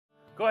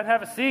Go ahead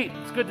and have a seat.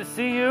 It's good to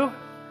see you.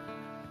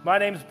 My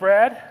name's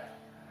Brad.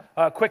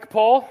 Quick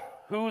poll.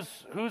 Who's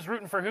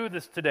rooting for who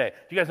today?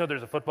 Do you guys know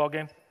there's a football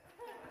game?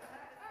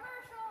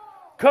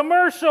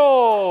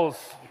 Commercials.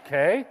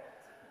 Okay.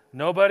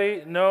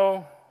 Nobody?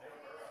 No.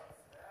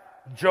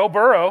 Joe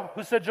Burrow.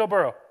 Who said Joe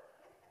Burrow?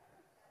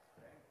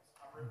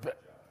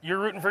 You're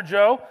rooting for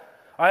Joe?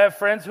 I have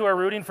friends who are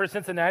rooting for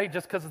Cincinnati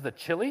just because of the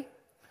chili,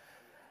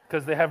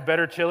 because they have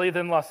better chili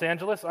than Los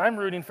Angeles. I'm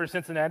rooting for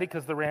Cincinnati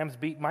because the Rams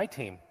beat my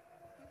team.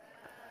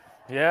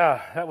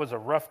 Yeah, that was a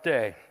rough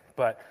day,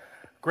 but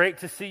great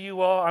to see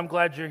you all. I'm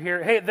glad you're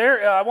here. Hey,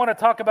 I want to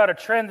talk about a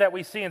trend that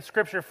we see in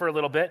Scripture for a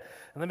little bit.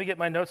 And let me get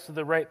my notes to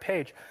the right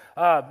page.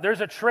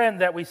 There's a trend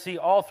that we see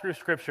all through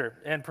Scripture,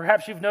 and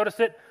perhaps you've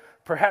noticed it.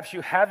 Perhaps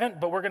you haven't,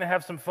 but we're going to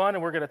have some fun,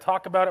 and we're going to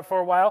talk about it for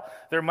a while.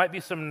 There might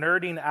be some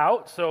nerding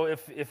out, so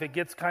if it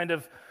gets kind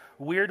of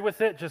weird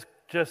with it,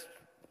 just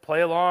play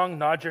along,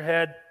 nod your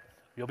head.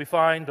 You'll be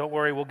fine. Don't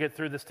worry. We'll get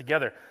through this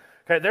together.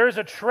 Okay, there is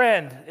a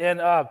trend,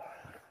 and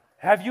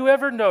have you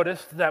ever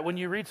noticed that when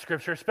you read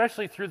Scripture,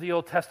 especially through the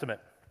Old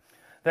Testament,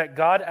 that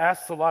God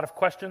asks a lot of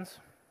questions?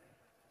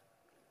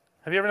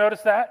 Have you ever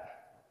noticed that?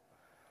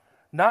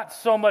 Not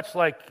so much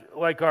like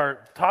our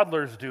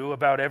toddlers do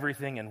about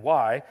everything and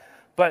why,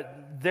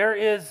 but there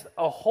is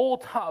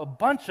a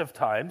bunch of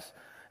times,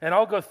 and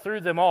I'll go through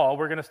them all,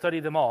 we're going to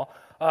study them all,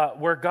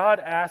 where God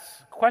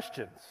asks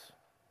questions.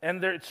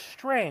 And it's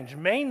strange,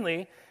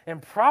 mainly and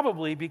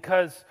probably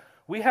because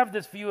we have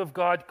this view of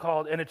God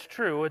called, and it's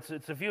true,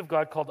 it's a view of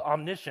God called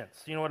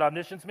omniscience. You know what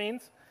omniscience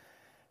means?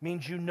 It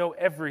means you know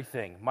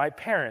everything. My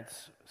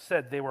parents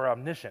said they were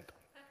omniscient,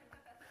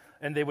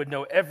 and they would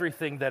know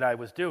everything that I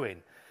was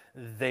doing.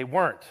 They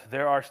weren't.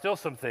 There are still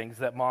some things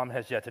that mom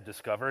has yet to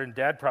discover, and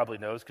dad probably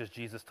knows because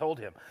Jesus told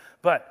him.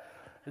 But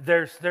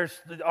there's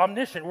the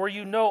omniscient, where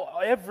you know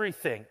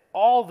everything,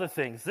 all the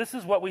things. This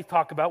is what we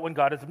talk about when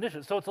God is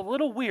omniscient. So it's a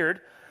little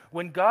weird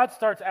when God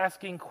starts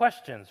asking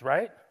questions,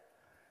 right?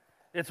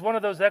 It's one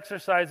of those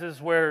exercises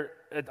where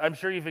I'm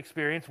sure you've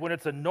experienced when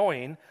it's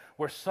annoying,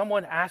 where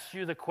someone asks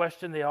you the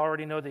question they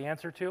already know the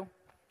answer to,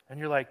 and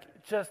you're like,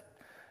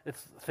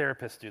 it's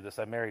therapists do this.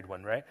 I married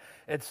one, right?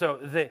 And so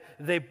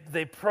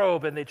they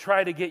probe and they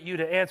try to get you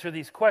to answer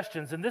these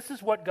questions. And this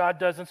is what God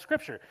does in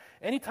Scripture.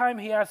 Anytime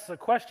he asks a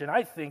question,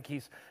 I think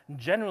he's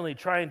generally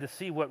trying to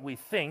see what we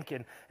think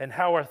and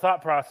how our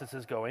thought process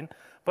is going.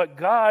 But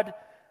God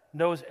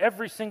knows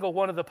every single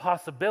one of the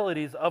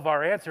possibilities of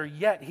our answer,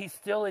 yet he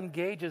still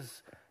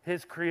engages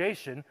his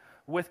creation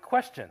with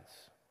questions.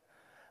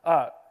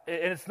 And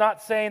it's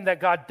not saying that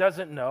God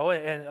doesn't know,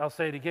 and I'll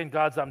say it again,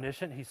 God's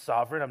omniscient, he's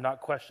sovereign, I'm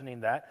not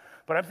questioning that.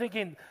 But I'm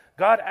thinking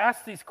God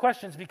asks these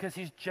questions because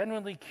he's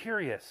genuinely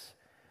curious.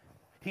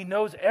 He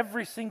knows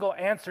every single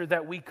answer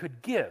that we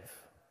could give,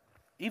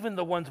 even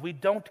the ones we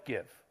don't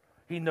give.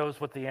 He knows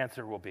what the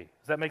answer will be.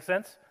 Does that make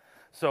sense?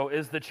 So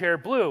is the chair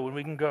blue? And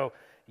we can go,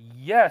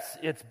 yes,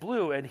 it's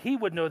blue, and he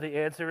would know the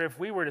answer if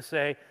we were to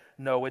say,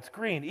 no, it's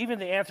green. Even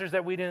the answers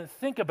that we didn't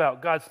think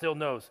about, God still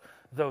knows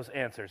those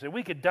answers. And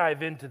we could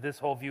dive into this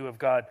whole view of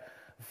God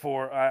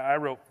I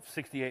wrote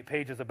 68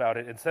 pages about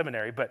it in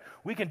seminary, but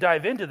we can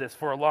dive into this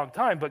for a long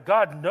time. But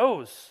God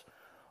knows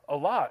a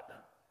lot.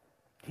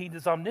 He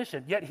is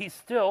omniscient, yet he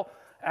still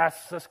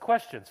asks us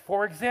questions.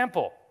 For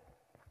example,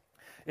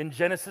 in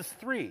Genesis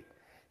 3,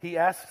 he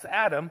asks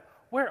Adam,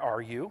 where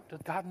are you?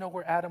 Does God know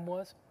where Adam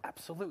was?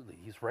 Absolutely.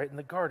 He's right in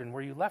the garden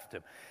where you left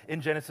him. In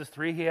Genesis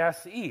 3, he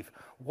asks Eve,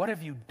 what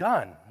have you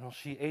done? Well,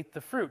 she ate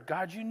the fruit.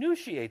 God, you knew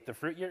she ate the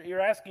fruit.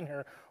 You're asking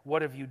her,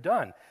 what have you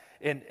done?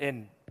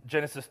 In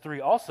Genesis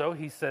 3 also,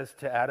 he says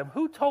to Adam,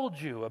 who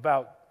told you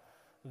about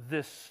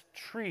this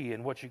tree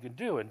and what you can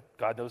do? And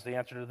God knows the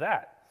answer to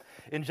that.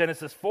 In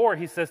Genesis 4,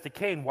 he says to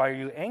Cain, why are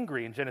you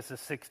angry? In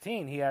Genesis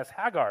 16, he asks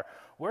Hagar,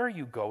 where are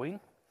you going?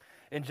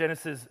 In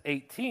Genesis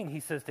 18, he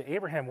says to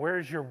Abraham, where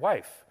is your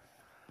wife?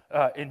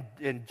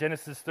 In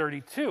Genesis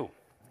 32,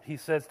 he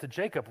says to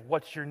Jacob,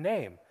 what's your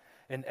name?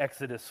 In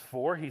Exodus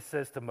 4, he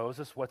says to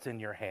Moses, what's in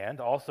your hand?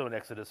 Also in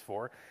Exodus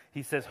 4,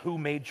 he says, who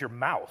made your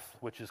mouth?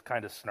 Which is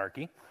kind of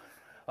snarky.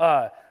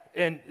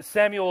 In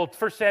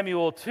 1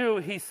 Samuel 2,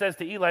 he says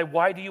to Eli,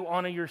 why do you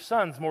honor your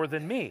sons more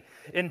than me?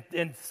 In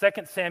 2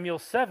 Samuel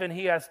 7,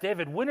 he asks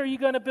David, when are you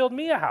going to build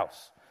me a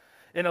house?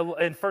 In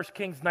 1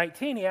 Kings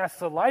 19, he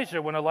asks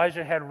Elijah, when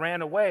Elijah had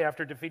ran away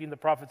after defeating the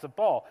prophets of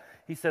Baal,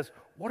 he says,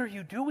 what are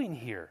you doing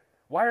here?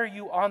 Why are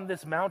you on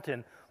this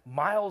mountain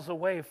miles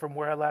away from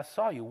where I last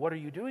saw you? What are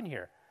you doing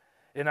here?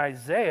 In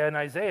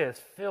Isaiah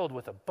is filled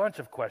with a bunch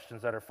of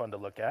questions that are fun to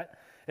look at.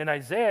 In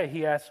Isaiah,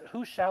 he asks,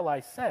 who shall I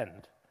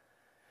send?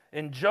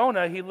 In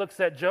Jonah, he looks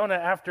at Jonah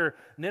after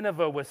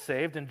Nineveh was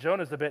saved, and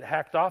Jonah's a bit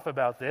hacked off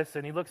about this,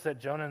 and he looks at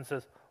Jonah and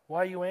says, why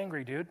are you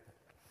angry, dude?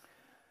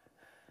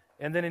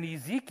 And then in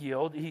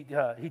Ezekiel,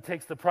 he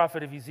takes the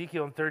prophet of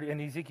Ezekiel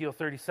in Ezekiel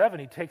 37,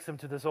 he takes him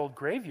to this old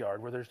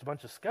graveyard where there's a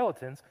bunch of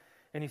skeletons,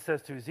 and he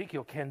says to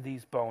Ezekiel, can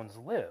these bones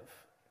live?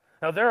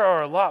 Now, there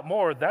are a lot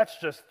more. That's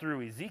just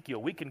through Ezekiel.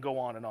 We can go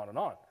on and on and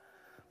on.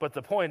 But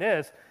the point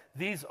is,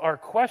 these are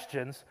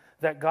questions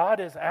that God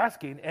is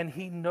asking and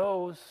he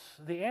knows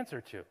the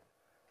answer to.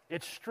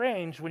 It's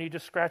strange when you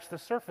just scratch the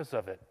surface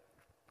of it.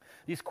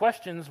 These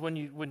questions, when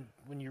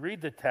you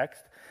read the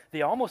text,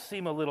 they almost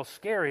seem a little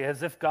scary,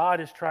 as if God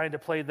is trying to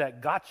play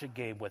that gotcha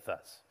game with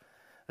us,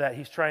 that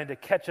he's trying to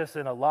catch us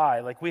in a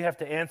lie. Like we have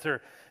to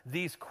answer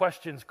these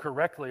questions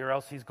correctly or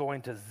else he's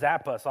going to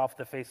zap us off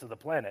the face of the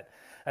planet,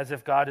 as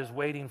if God is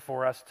waiting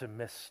for us to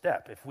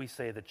misstep. If we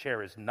say the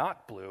chair is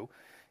not blue,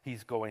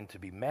 he's going to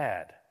be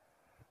mad.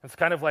 It's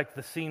kind of like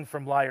the scene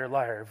from Liar,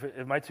 Liar.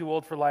 Am I too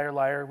old for Liar,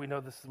 Liar? We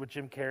know this is with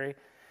Jim Carrey.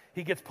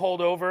 He gets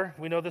pulled over.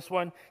 We know this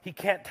one. He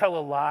can't tell a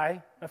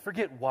lie. I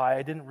forget why.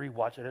 I didn't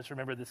rewatch it. I just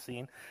remember this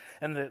scene.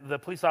 And the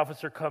police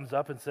officer comes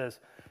up and says,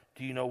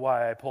 "Do you know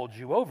why I pulled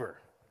you over?"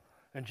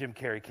 And Jim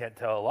Carrey can't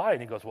tell a lie.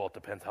 And he goes, "Well, it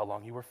depends how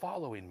long you were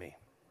following me."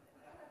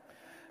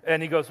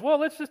 And he goes, "Well,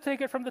 let's just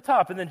take it from the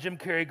top." And then Jim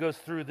Carrey goes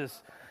through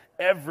this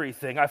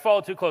everything. I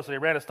followed too closely. I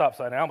ran a stop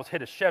sign. I almost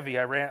hit a Chevy.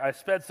 I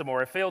sped some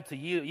more. I failed to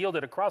yield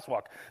at a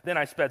crosswalk. Then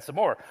I sped some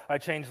more. I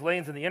changed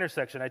lanes in the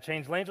intersection. I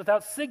changed lanes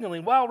without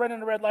signaling while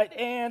running a red light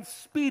and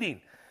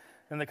speeding.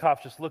 And the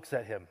cop just looks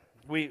at him.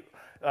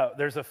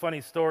 There's a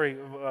funny story.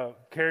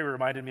 Carrie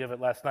reminded me of it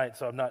last night,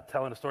 so I'm not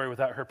telling a story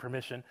without her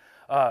permission.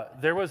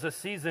 There was a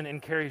season in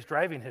Carrie's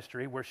driving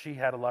history where she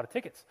had a lot of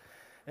tickets.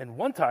 And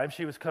one time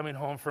she was coming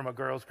home from a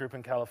girls' group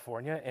in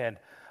California, and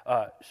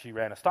she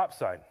ran a stop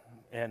sign.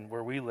 And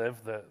where we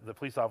live, the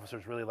police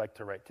officers really like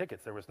to write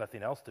tickets. There was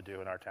nothing else to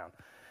do in our town.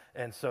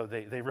 And so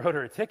they wrote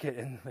her a ticket,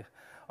 and the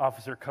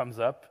officer comes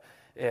up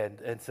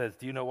and says,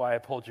 "Do you know why I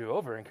pulled you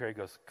over?" And Carrie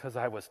goes, "Because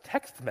I was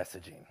text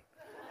messaging."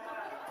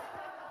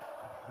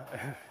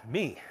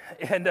 Me.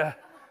 And the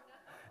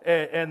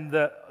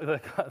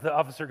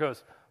officer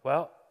goes,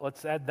 "Well,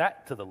 let's add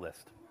that to the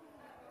list."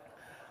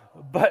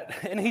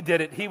 And he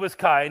did it. He was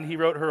kind. He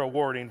wrote her a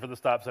warning for the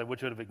stop sign,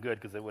 which would have been good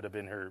because it would have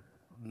been her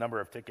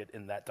number of ticket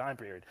in that time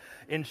period.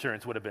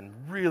 Insurance would have been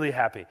really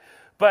happy.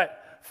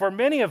 But for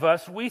many of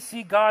us, we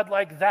see God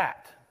like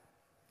that.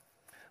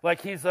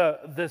 Like he's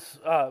this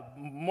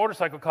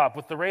motorcycle cop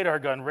with the radar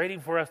gun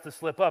waiting for us to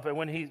slip up. And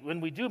when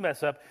we do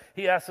mess up,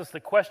 he asks us the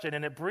question,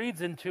 and it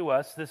breeds into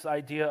us this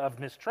idea of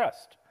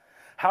mistrust.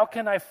 How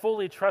can I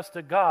fully trust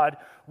a God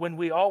when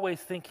we always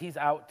think he's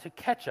out to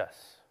catch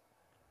us?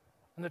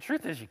 And the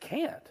truth is, you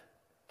can't.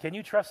 Can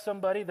you trust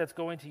somebody that's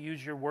going to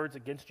use your words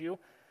against you?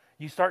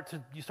 You start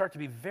to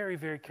be very,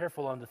 very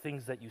careful on the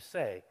things that you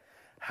say,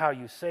 how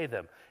you say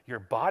them, your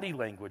body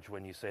language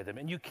when you say them.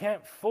 And you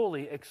can't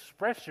fully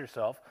express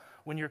yourself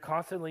when you're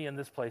constantly in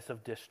this place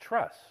of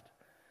distrust.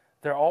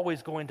 They're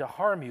always going to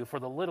harm you for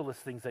the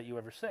littlest things that you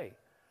ever say.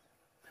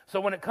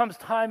 So when it comes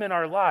time in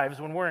our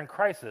lives, when we're in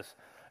crisis,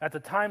 at the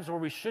times where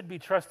we should be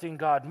trusting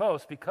God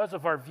most, because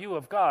of our view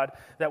of God,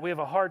 that we have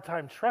a hard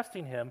time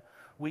trusting him,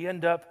 we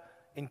end up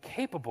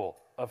incapable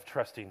of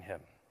trusting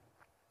him.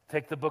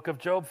 Take the book of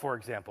Job, for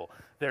example.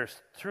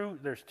 There's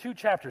two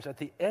chapters at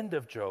the end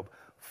of Job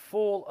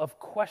full of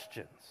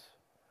questions.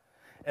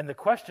 And the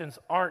questions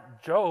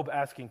aren't Job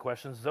asking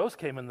questions. Those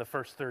came in the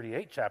first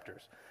 38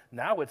 chapters.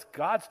 Now it's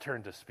God's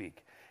turn to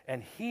speak.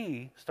 And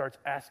he starts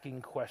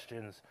asking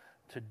questions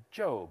to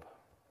Job.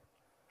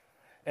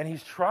 And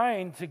he's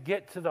trying to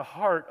get to the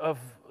heart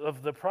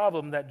of the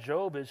problem that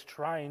Job is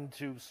trying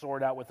to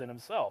sort out within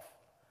himself.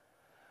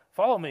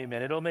 Follow me a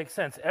minute, it'll make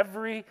sense.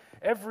 Every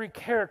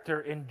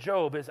character in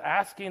Job is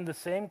asking the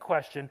same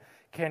question: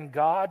 can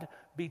God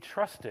be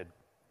trusted?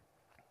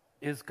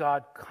 Is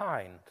God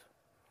kind?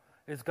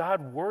 Is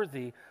God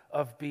worthy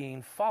of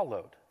being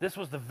followed? This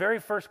was the very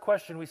first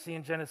question we see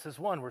in Genesis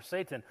 1, where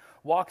Satan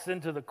walks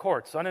into the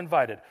courts,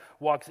 uninvited,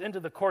 walks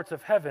into the courts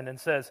of heaven and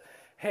says,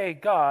 "Hey,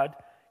 God,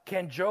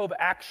 can Job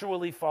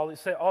actually follow?"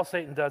 All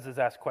Satan does is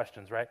ask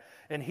questions, right?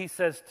 And he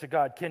says to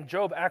God, "Can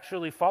Job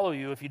actually follow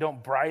you if you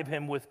don't bribe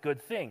him with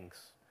good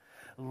things?"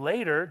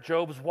 Later,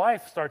 Job's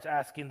wife starts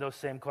asking those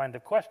same kind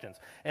of questions.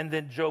 And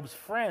then Job's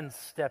friends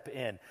step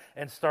in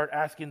and start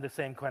asking the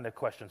same kind of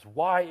questions.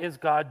 Why is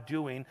God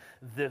doing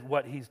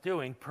what he's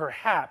doing?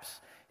 Perhaps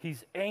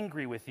he's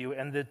angry with you,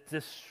 and the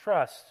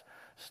distrust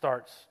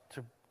starts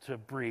to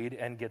breed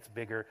and gets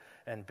bigger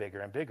and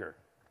bigger and bigger.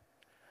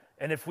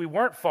 And if we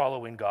weren't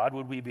following God,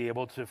 would we be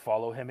able to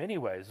follow him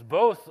anyways?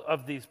 Both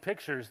of these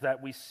pictures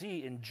that we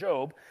see in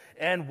Job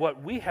and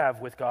what we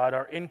have with God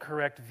are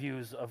incorrect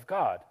views of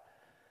God.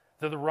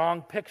 They're the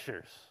wrong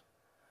pictures.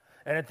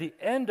 And at the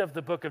end of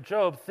the book of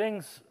Job,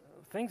 things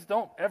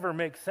don't ever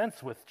make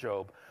sense with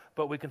Job,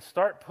 but we can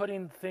start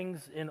putting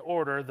things in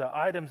order. The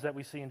items that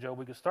we see in Job,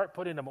 we can start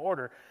putting them in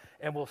order,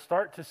 and we'll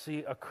start to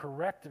see a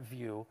correct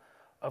view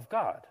of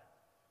God,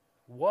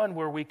 one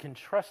where we can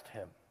trust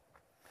him.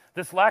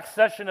 This last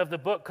session of the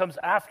book comes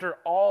after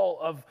all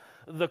of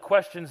the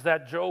questions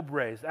that Job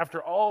raised,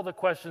 after all the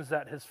questions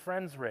that his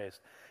friends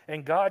raised,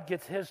 and God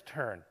gets his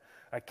turn.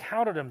 I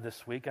counted them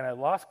this week, and I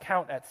lost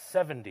count at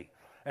 70,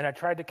 and I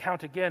tried to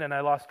count again, and I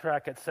lost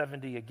track at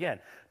 70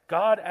 again.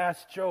 God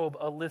asked Job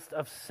a list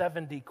of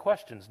 70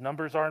 questions.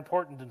 Numbers are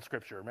important in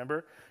Scripture.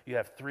 Remember, you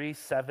have 3,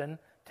 7,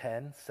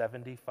 10,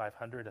 70,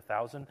 500,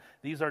 1,000.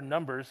 These are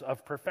numbers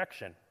of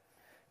perfection.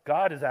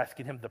 God is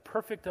asking him the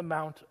perfect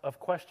amount of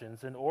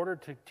questions in order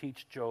to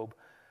teach Job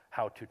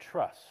how to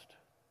trust.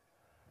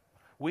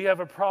 We have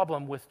a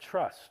problem with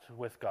trust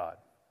with God.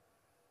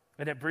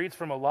 And it breeds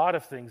from a lot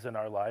of things in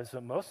our lives,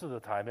 but most of the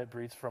time it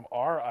breeds from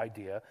our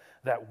idea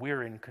that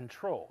we're in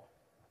control.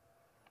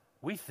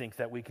 We think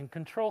that we can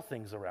control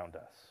things around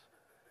us,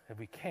 and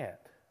we can't.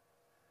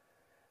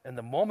 And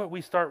the moment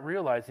we start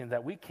realizing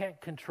that we can't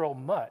control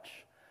much,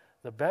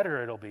 the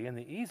better it'll be and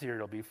the easier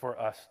it'll be for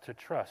us to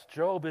trust.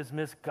 Job is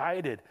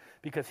misguided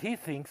because he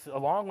thinks,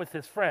 along with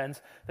his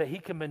friends, that he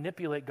can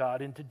manipulate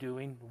God into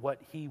doing what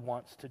he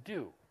wants to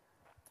do.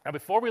 Now,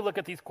 before we look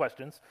at these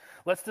questions,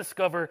 let's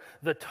discover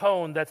the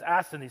tone that's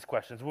asked in these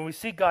questions. When we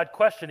see God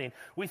questioning,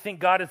 we think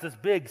God is this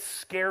big,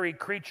 scary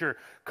creature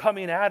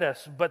coming at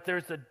us, but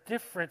there's a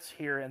difference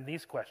here in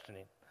these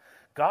questioning.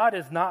 God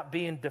is not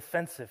being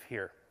defensive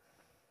here.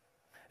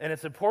 And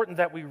it's important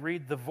that we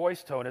read the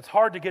voice tone. It's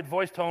hard to get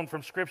voice tone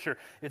from Scripture.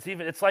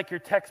 It's like your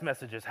text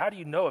messages. How do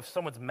you know if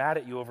someone's mad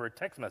at you over a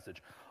text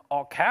message?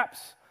 All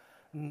caps?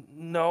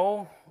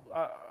 No.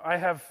 I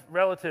have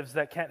relatives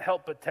that can't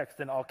help but text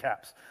in all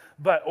caps,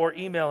 or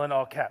email in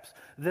all caps.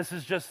 This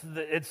is just,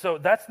 so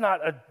that's not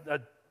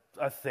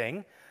a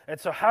thing. And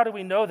so how do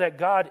we know that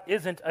God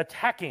isn't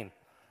attacking?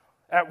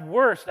 At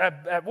worst,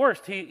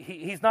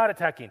 he's not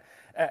attacking.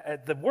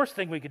 The worst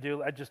thing we could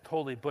do, I just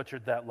totally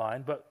butchered that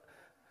line, but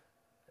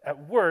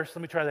at worst,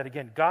 let me try that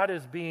again. God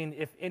is being,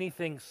 if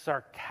anything,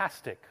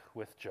 sarcastic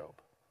with Job.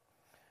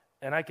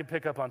 And I can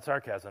pick up on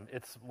sarcasm.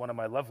 It's one of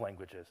my love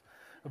languages.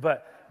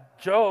 But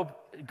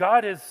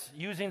God is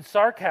using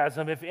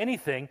sarcasm, if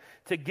anything,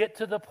 to get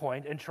to the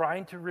point and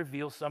trying to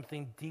reveal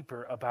something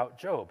deeper about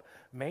Job,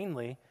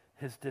 mainly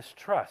his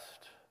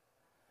distrust,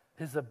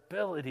 his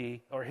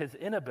ability or his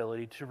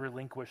inability to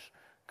relinquish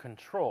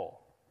control.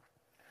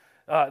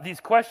 These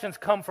questions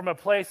come from a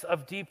place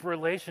of deep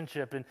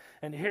relationship.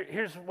 And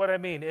here's what I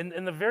mean.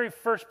 In the very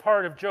first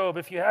part of Job,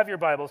 if you have your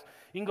Bibles,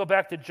 you can go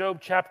back to Job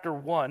chapter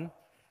 1.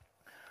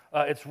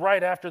 It's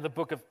right after the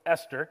book of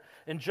Esther.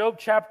 In Job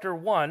chapter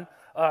 1,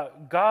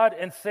 God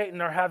and Satan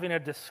are having a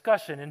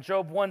discussion. In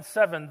Job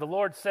 1:7, the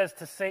Lord says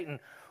to Satan,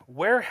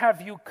 "Where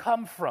have you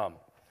come from?"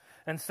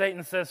 And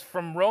Satan says,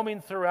 "From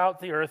roaming throughout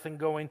the earth and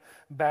going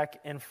back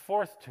and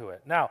forth to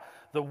it." Now,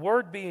 the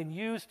word being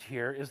used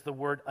here is the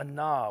word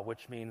anah,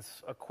 which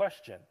means a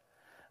question.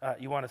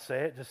 You want to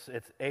say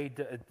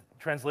it?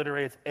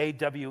 Transliterated, it's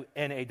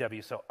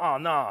A-W-N-A-W. So,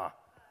 anah.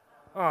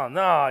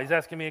 Anah. He's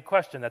asking me a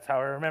question. That's how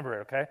I remember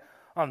it, okay?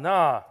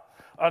 Anah.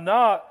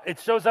 Anah, it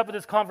shows up in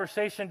this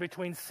conversation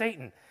between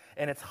Satan,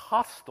 and it's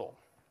hostile.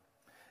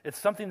 It's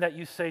something that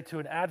you say to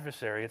an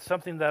adversary. It's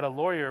something that a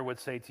lawyer would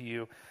say to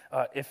you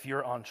if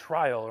you're on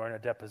trial or in a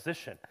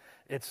deposition.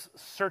 It's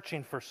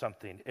searching for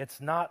something.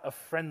 It's not a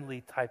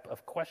friendly type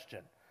of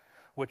question,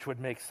 which would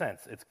make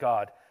sense. It's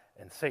God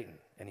and Satan,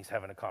 and he's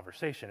having a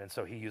conversation, and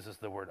so he uses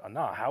the word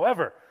anah.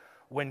 However,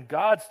 when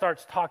God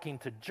starts talking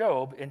to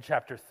Job in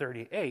chapter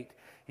 38,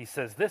 he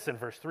says this in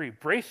verse 3,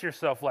 "Brace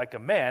yourself like a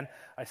man."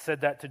 I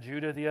said that to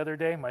Judah the other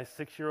day, my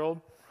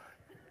 6-year-old.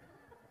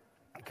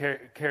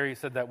 Carrie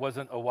said that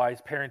wasn't a wise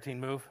parenting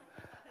move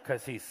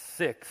because he's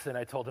 6, and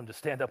I told him to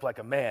stand up like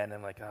a man.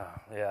 I'm like,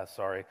 oh, yeah,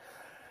 sorry.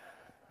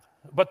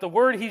 But the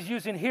word he's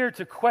using here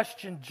to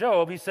question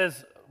Job, he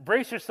says,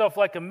 "Brace yourself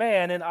like a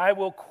man, and I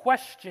will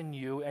question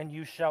you, and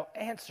you shall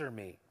answer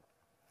me."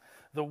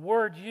 The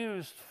word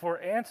used for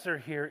answer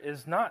here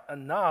is not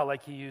anah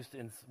like he used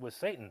with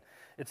Satan.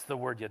 It's the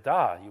word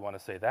yada. You want to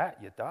say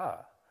that?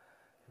 Yada.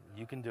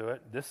 You can do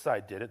it. This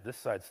side did it. This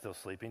side's still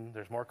sleeping.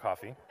 There's more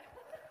coffee.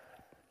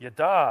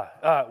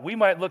 Yada. We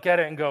might look at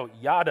it and go,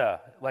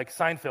 yada, like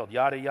Seinfeld,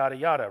 yada, yada,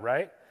 yada,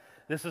 right?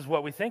 This is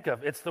what we think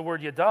of. It's the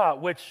word yada,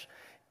 which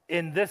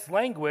in this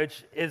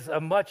language is a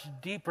much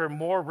deeper,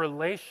 more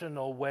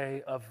relational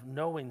way of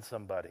knowing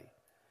somebody.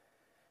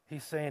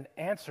 He's saying,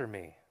 answer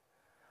me.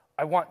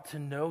 I want to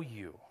know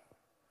you.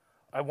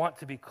 I want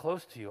to be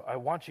close to you. I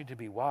want you to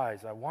be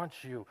wise. I want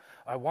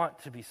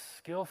to be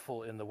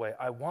skillful in the way.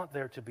 I want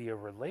there to be a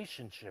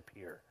relationship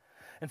here.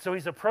 And so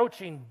he's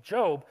approaching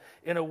Job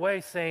in a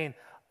way saying,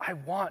 I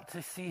want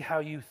to see how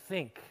you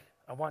think.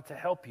 I want to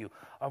help you.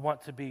 I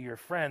want to be your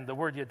friend. The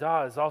word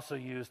yada is also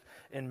used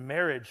in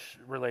marriage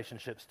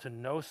relationships to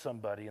know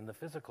somebody in the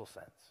physical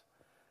sense.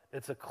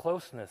 It's a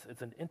closeness.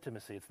 It's an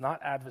intimacy. It's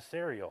not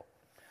adversarial.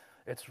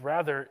 It's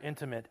rather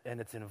intimate and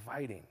it's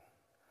inviting.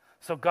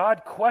 So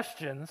God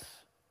questions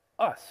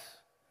us.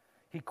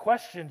 He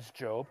questions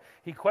Job.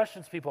 He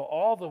questions people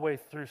all the way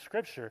through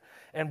Scripture.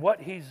 And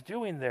what he's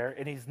doing there,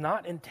 and he's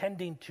not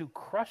intending to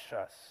crush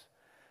us.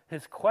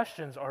 His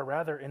questions are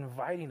rather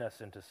inviting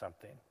us into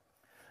something.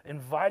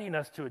 Inviting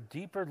us to a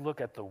deeper look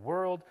at the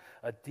world,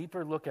 a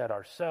deeper look at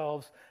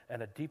ourselves,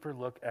 and a deeper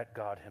look at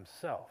God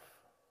himself.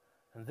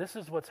 And this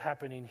is what's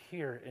happening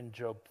here in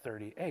Job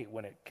 38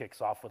 when it kicks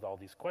off with all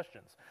these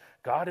questions.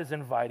 God is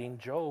inviting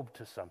Job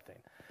to something.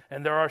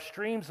 And there are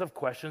streams of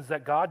questions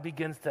that God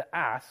begins to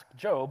ask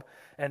Job,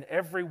 and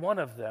every one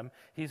of them,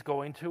 he's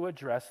going to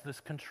address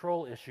this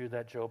control issue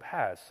that Job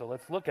has. So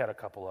let's look at a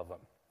couple of them.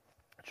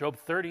 Job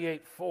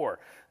 38:4.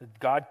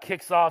 God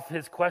kicks off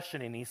his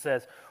questioning. He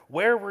says,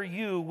 "Where were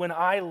you when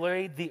I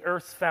laid the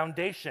earth's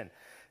foundation?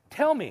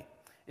 Tell me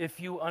if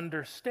you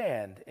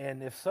understand."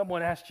 And if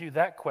someone asked you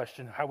that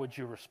question, how would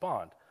you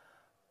respond?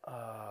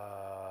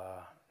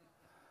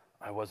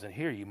 I wasn't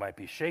here. You might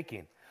be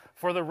shaking.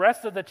 For the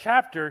rest of the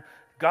chapter,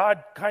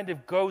 God kind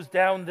of goes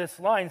down this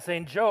line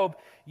saying, Job,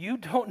 you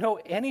don't know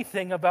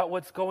anything about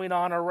what's going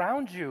on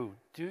around you,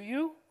 do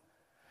you?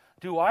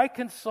 Do I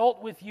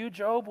consult with you,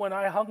 Job, when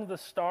I hung the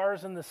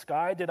stars in the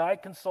sky? Did I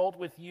consult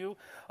with you?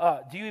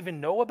 Do you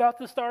even know about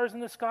the stars in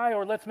the sky?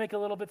 Or let's make it a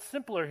little bit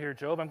simpler here,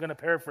 Job. I'm going to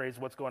paraphrase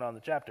what's going on in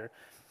the chapter.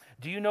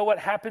 Do you know what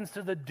happens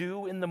to the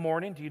dew in the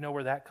morning? Do you know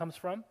where that comes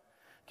from?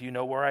 Do you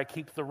know where I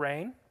keep the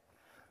rain?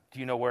 Do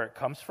you know where it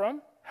comes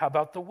from? How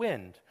about the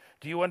wind?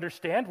 Do you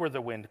understand where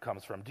the wind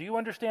comes from? Do you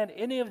understand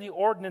any of the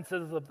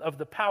ordinances of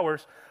the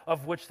powers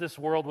of which this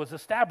world was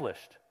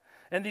established?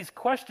 And these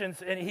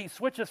questions, and he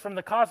switches from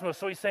the cosmos.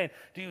 So he's saying,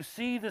 do you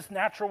see this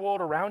natural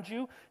world around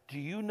you? Do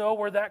you know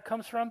where that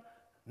comes from?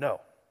 No.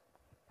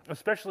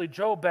 Especially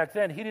Job back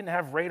then, he didn't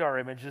have radar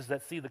images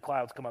that see the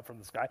clouds come up from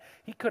the sky.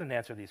 He couldn't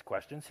answer these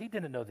questions. He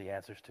didn't know the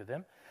answers to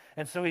them.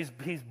 And so he's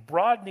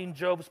broadening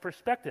Job's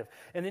perspective.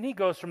 And then he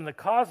goes from the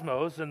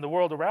cosmos and the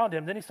world around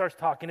him, then he starts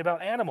talking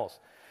about animals.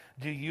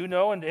 Do you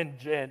know,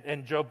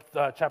 in Job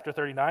chapter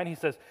 39, he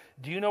says,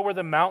 do you know where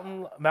the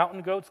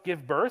mountain goats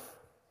give birth?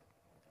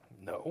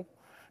 No.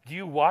 Do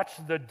you watch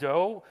the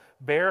doe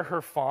bear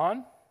her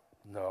fawn?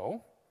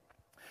 No.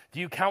 Do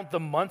you count the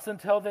months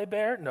until they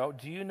bear? No.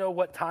 Do you know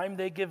what time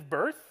they give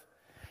birth?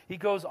 He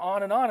goes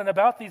on. And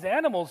about these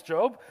animals,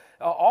 Job,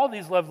 all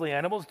these lovely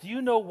animals, do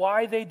you know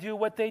why they do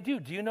what they do?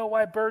 Do you know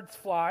why birds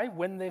fly,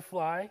 when they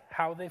fly,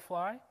 how they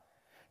fly?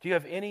 Do you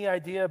have any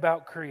idea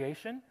about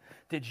creation?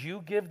 Did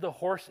you give the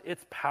horse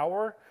its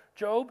power,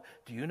 Job?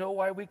 Do you know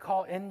why we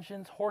call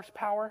engines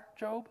horsepower,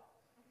 Job?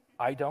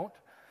 I don't.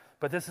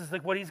 But this is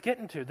what he's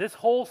getting to. This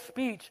whole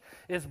speech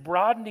is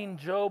broadening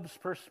Job's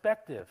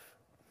perspective.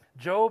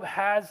 Job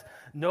has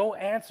no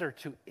answer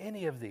to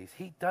any of these.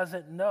 He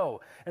doesn't know.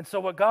 And so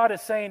what God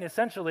is saying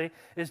essentially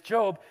is,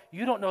 Job,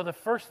 you don't know the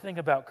first thing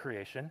about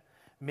creation.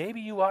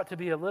 Maybe you ought to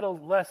be a little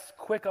less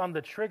quick on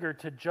the trigger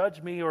to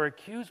judge me or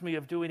accuse me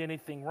of doing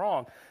anything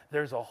wrong.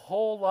 There's a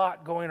whole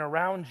lot going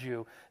around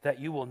you that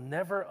you will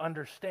never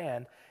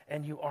understand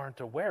and you aren't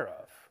aware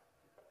of.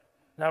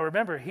 Now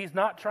remember, he's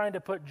not trying to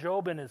put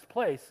Job in his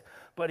place,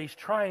 but he's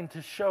trying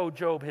to show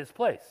Job his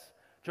place.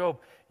 Job,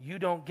 you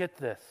don't get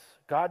this.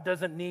 God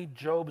doesn't need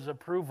Job's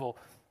approval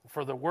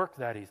for the work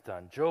that he's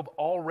done. Job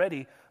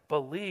already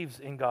believes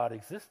in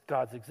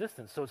God's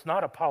existence. So it's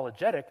not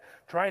apologetic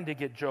trying to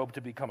get Job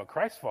to become a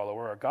Christ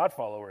follower or a God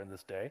follower in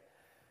this day.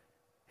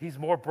 He's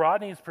more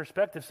broadening his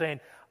perspective, saying,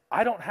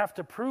 I don't have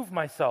to prove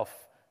myself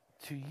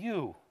to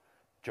you,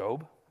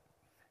 Job.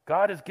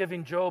 God is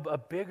giving Job a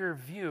bigger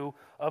view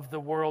of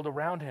the world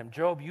around him.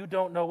 Job, you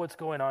don't know what's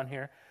going on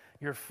here.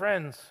 Your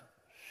friends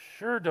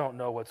sure don't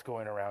know what's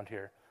going around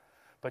here.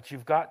 But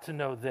you've got to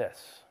know this.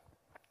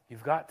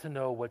 You've got to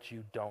know what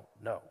you don't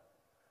know.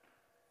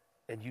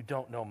 And you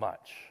don't know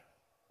much.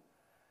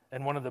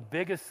 And one of the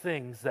biggest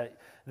things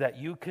that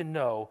you can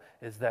know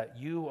is that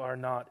you are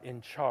not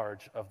in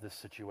charge of this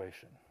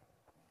situation.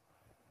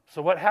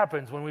 So what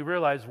happens when we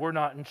realize we're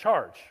not in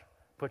charge?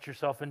 Put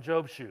yourself in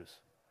Job's shoes.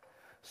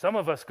 Some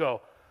of us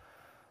go,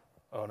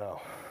 oh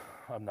no,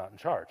 I'm not in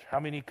charge. How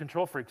many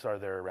control freaks are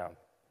there around?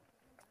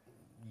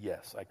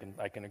 Yes,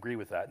 I can agree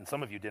with that. And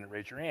some of you didn't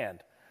raise your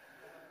hand.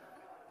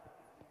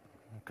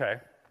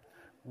 Okay.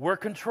 We're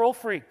control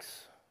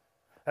freaks.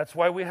 That's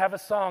why we have a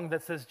song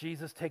that says,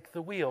 Jesus, take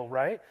the wheel,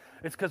 right?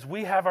 It's because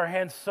we have our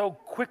hands so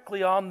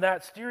quickly on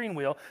that steering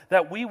wheel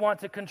that we want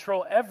to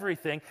control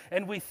everything,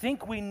 and we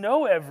think we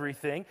know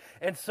everything.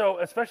 And so,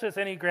 especially as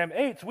Enneagram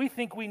 8s, we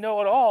think we know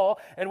it all,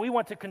 and we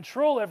want to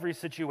control every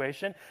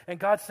situation. And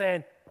God's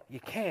saying, you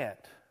can't.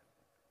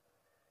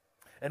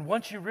 And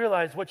once you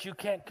realize what you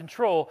can't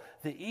control,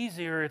 the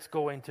easier it's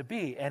going to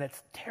be. And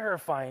it's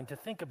terrifying to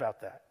think about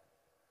that.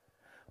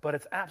 But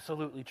it's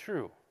absolutely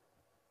true.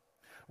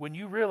 When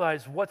you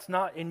realize what's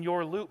not in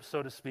your loop,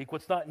 so to speak,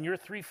 what's not in your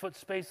 3-foot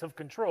space of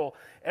control,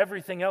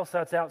 everything else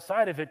that's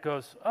outside of it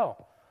goes, oh,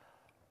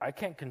 I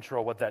can't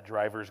control what that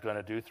driver's going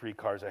to do 3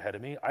 cars ahead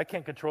of me. I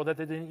can't control that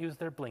they didn't use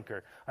their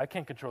blinker. I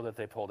can't control that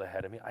they pulled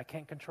ahead of me. I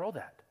can't control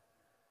that.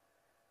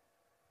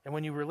 And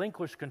when you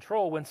relinquish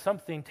control, when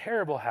something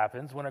terrible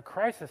happens, when a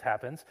crisis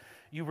happens,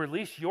 you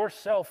release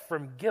yourself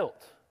from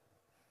guilt.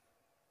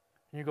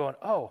 And you're going,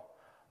 oh,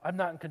 I'm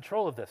not in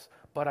control of this,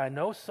 but I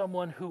know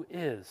someone who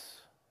is.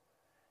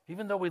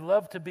 Even though we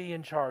love to be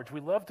in charge, we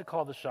love to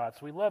call the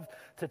shots, we love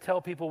to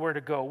tell people where to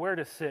go, where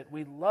to sit,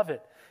 we love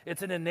it.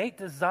 It's an innate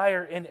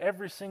desire in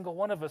every single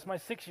one of us. My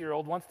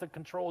 6-year-old wants to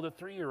control the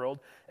 3-year-old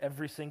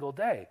every single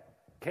day.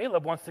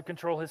 Caleb wants to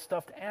control his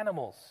stuffed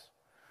animals.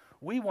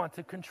 We want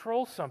to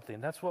control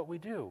something. That's what we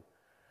do.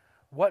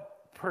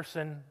 What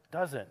person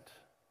doesn't?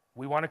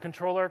 We want to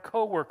control our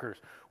coworkers.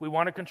 We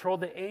want to control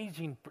the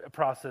aging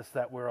process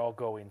that we're all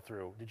going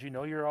through. Did you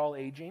know you're all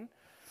aging?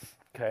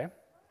 Okay.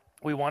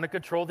 We want to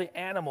control the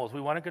animals.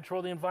 We want to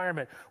control the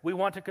environment. We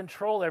want to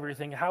control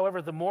everything.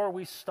 However, the more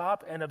we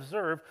stop and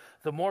observe,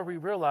 the more we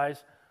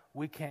realize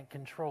we can't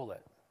control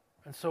it.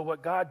 And so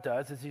what God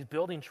does is he's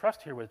building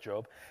trust here with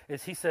Job,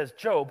 is he says,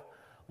 Job,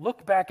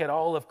 look back at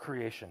all of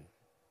creation.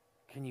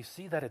 Can you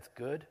see that it's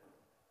good?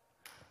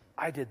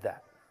 I did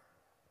that.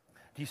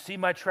 Do you see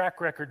my track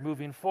record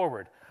moving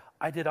forward?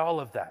 I did all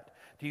of that.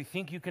 Do you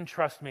think you can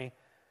trust me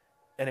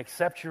and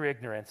accept your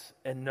ignorance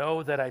and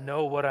know that I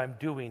know what I'm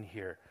doing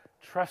here?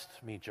 Trust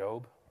me,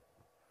 Job.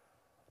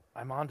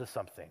 I'm onto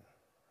something.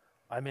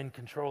 I'm in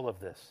control of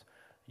this.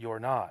 You're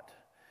not.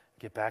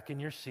 Get back in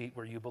your seat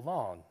where you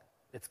belong.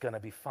 It's going to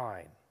be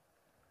fine.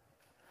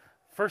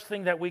 First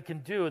thing that we can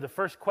do, the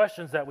first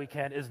questions that we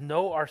can, is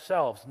know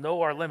ourselves,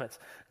 know our limits.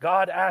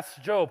 God asks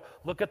Job,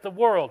 look at the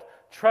world.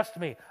 Trust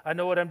me. I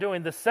know what I'm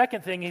doing. The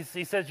second thing,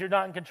 he says, you're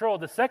not in control.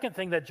 The second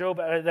thing that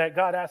that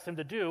God asked him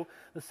to do,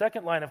 the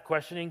second line of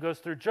questioning goes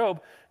through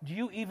Job, do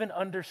you even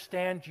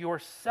understand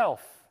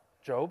yourself,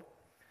 Job?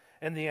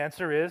 And the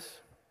answer is,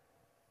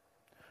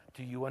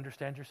 do you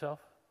understand yourself?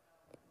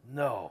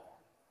 No.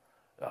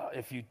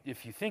 If you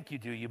think you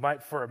do, you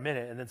might for a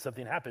minute, and then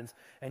something happens,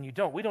 and you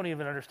don't. We don't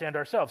even understand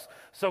ourselves.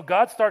 So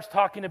God starts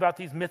talking about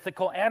these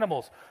mythical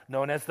animals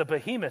known as the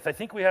behemoth. I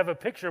think we have a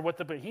picture of what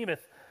the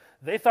behemoth,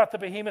 they thought the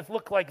behemoth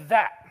looked like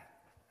that.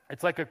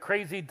 It's like a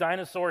crazy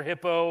dinosaur,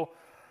 hippo,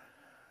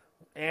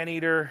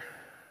 anteater.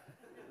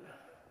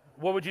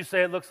 What would you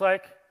say it looks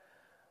like?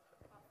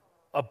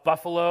 A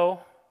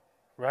buffalo,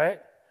 right?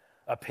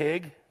 A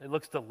pig. It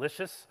looks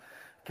delicious.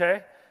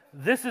 Okay?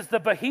 This is the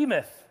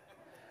behemoth.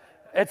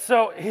 And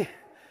so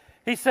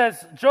he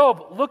says,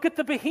 Job, look at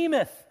the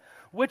behemoth,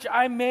 which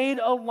I made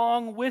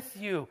along with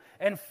you,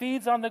 and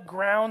feeds on the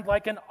ground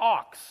like an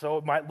ox. So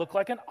it might look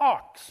like an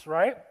ox,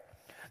 right?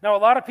 Now, a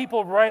lot of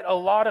people write a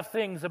lot of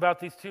things about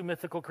these two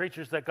mythical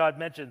creatures that God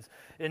mentions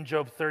in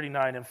Job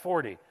 39 and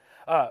 40.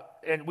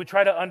 And we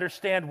try to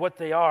understand what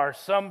they are.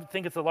 Some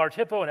think it's a large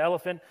hippo, an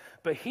elephant.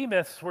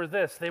 Behemoths were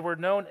this. They were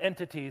known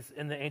entities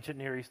in the ancient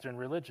Near Eastern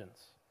religions.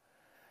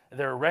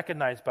 They were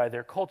recognized by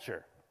their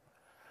culture.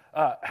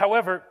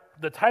 However,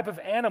 the type of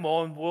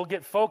animal, and we'll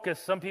get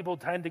focused, some people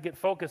tend to get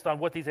focused on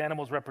what these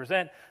animals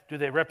represent. Do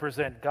they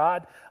represent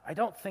God? I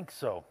don't think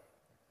so.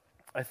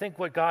 I think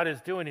what God is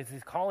doing is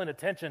he's calling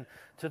attention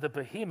to the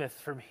behemoth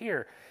from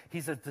here.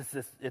 He says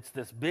it's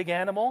this big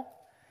animal,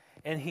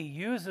 and he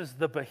uses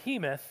the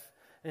behemoth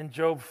in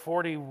Job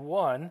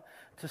 41,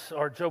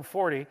 or Job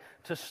 40,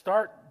 to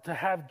start to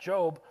have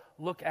Job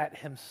look at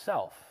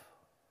himself.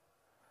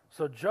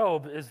 So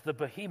Job is the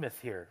behemoth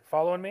here.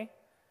 Following me?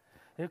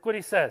 Look what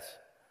he says.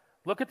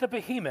 Look at the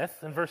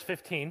behemoth in verse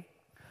 15.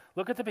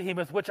 Look at the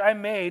behemoth which I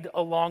made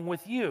along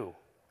with you.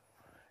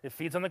 It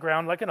feeds on the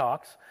ground like an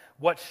ox.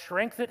 What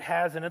strength it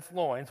has in its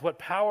loins, what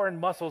power and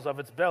muscles of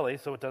its belly,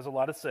 so it does a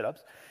lot of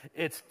sit-ups.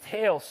 Its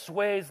tail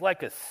sways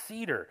like a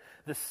cedar.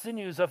 The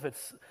sinews of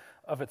its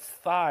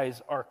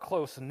thighs are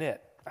close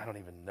knit. I don't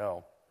even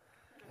know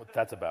what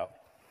that's about.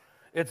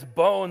 Its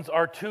bones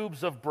are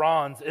tubes of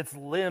bronze. Its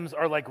limbs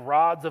are like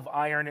rods of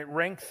iron. It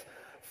ranks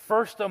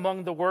first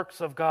among the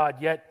works of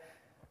God, yet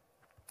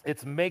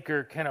its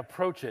maker can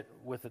approach it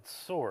with its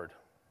sword.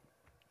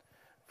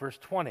 Verse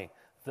 20,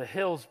 the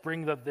hills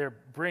bring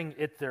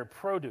it their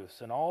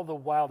produce, and all the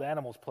wild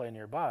animals play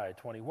nearby.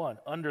 21,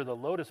 under the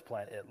lotus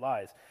plant it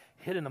lies,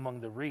 hidden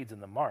among the reeds in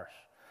the marsh.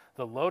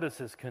 The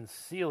lotuses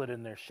conceal it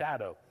in their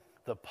shadow.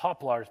 The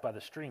poplars by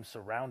the stream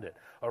surround it.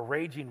 A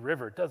raging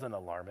river doesn't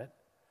alarm it.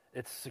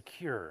 It's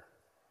secure.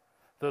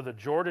 Though the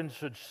Jordan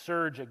should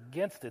surge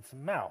against its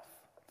mouth,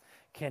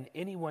 can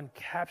anyone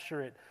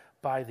capture it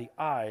by the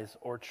eyes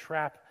or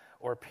trap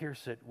or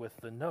pierce it with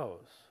the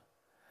nose?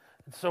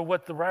 And so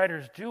what the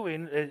writer's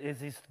doing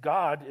is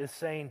God is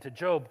saying to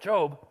Job,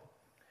 Job,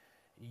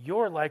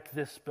 you're like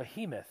this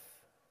behemoth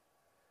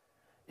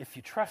if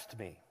you trust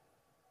me.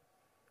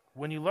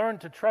 When you learn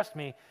to trust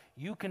me,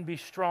 you can be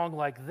strong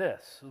like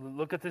this.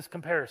 Look at this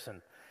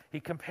comparison.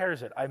 He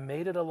compares it. I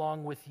made it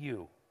along with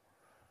you.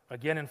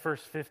 Again in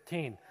verse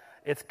 15,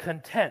 it's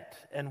content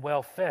and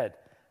well fed,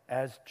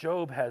 as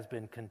Job has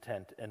been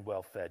content and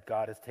well fed.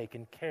 God has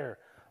taken care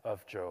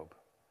of Job.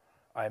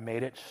 I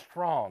made it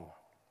strong,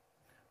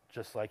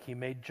 just like he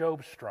made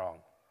Job strong.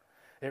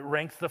 It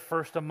ranks the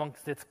first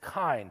amongst its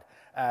kind,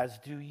 as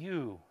do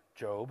you,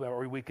 Job,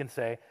 or we can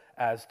say,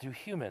 as do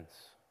humans.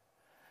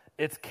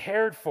 It's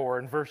cared for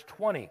in verse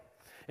 20.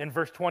 In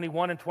verse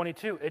 21 and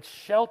 22, it's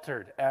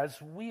sheltered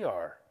as we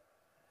are.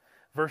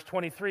 Verse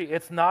 23,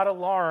 it's not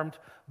alarmed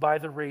by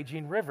the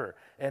raging river,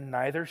 and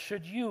neither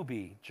should you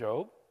be,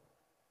 Job.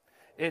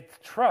 It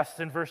trusts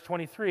in verse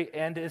 23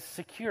 and is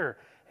secure,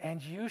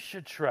 and you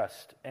should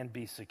trust and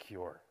be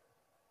secure.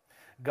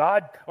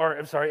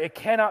 It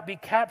cannot be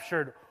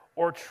captured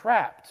or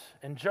trapped.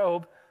 In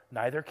Job,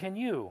 neither can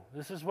you.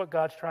 This is what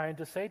God's trying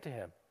to say to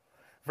him.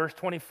 Verse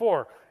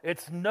 24,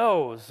 its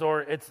nose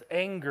or its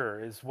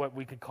anger is what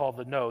we could call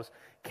the nose,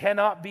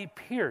 cannot be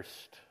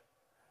pierced.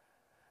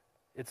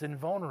 It's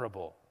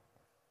invulnerable.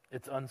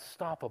 It's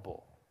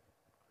unstoppable.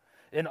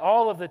 In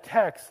all of the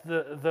text,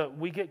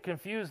 we get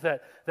confused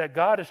that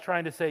God is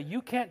trying to say,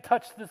 you can't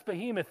touch this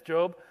behemoth,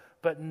 Job,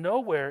 but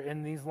nowhere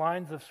in these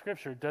lines of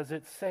Scripture does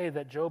it say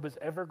that Job is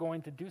ever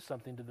going to do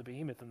something to the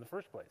behemoth in the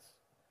first place.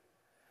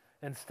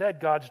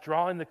 Instead, God's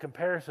drawing the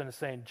comparison and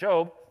saying,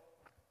 Job,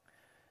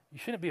 you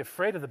shouldn't be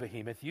afraid of the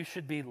behemoth. You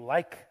should be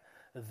like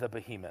the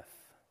behemoth.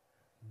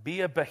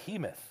 Be a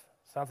behemoth.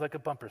 Sounds like a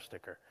bumper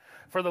sticker.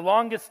 For the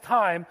longest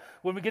time,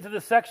 when we get to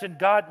this section,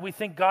 we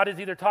think God is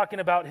either talking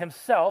about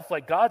himself,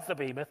 like God's the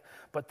behemoth,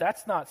 but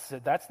that's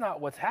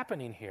not what's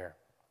happening here.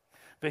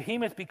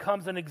 Behemoth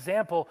becomes an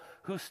example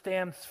who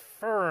stands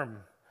firm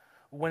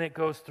when it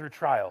goes through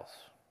trials.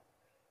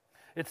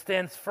 It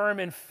stands firm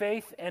in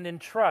faith and in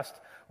trust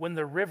when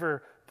the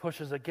river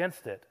pushes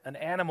against it. An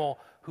animal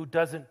who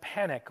doesn't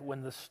panic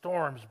when the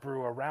storms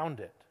brew around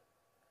it.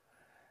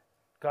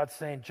 God's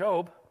saying,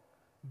 Job,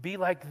 be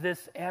like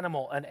this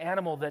animal, an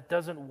animal that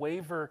doesn't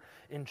waver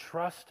in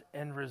trust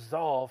and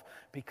resolve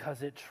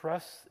because it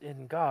trusts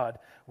in God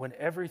when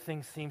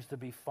everything seems to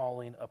be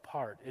falling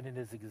apart. And it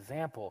is an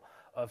example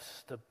of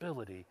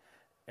stability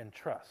and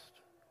trust.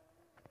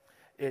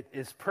 It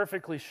is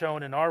perfectly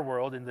shown in our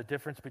world in the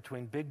difference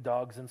between big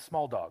dogs and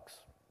small dogs.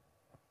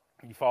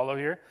 You follow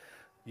here?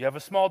 You have a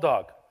small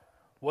dog.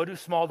 What do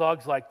small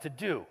dogs like to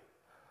do?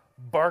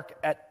 Bark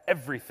at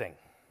everything,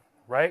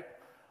 right?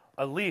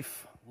 A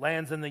leaf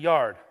lands in the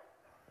yard.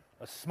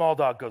 A small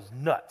dog goes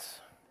nuts.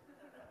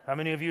 How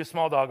many of you are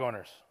small dog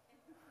owners?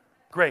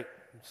 Great.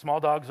 Small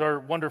dogs are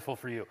wonderful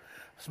for you.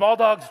 Small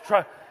dogs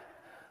try.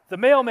 The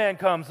mailman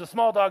comes, the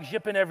small dog's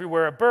yipping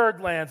everywhere. A bird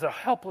lands, a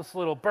helpless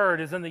little bird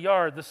is in the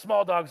yard. The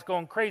small dog's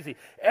going crazy.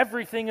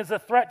 Everything is a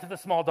threat to the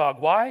small dog.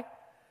 Why?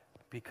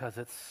 Because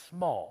it's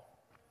small.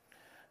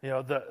 You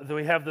know,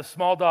 we have the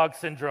small dog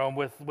syndrome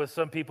with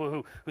some people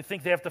who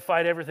think they have to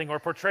fight everything or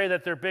portray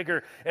that they're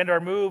bigger and are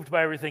moved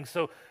by everything.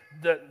 So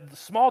the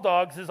small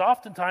dogs is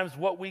oftentimes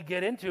what we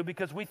get into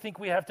because we think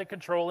we have to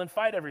control and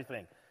fight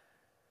everything.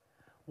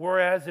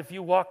 Whereas if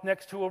you walk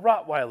next to a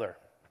Rottweiler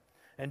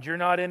and you're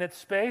not in its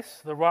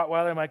space, the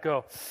Rottweiler might go,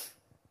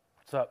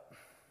 "What's up?"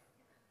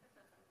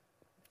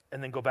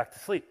 and then go back to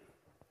sleep.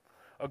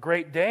 A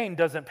Great Dane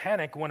doesn't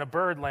panic when a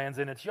bird lands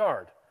in its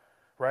yard,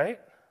 right?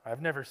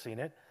 I've never seen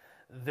it.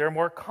 They're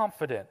more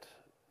confident.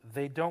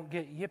 They don't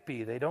get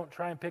yippy. They don't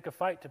try and pick a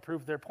fight to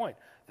prove their point.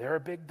 They're a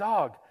big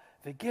dog.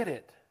 They get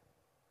it.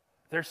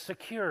 They're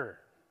secure.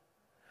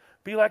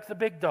 Be like the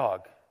big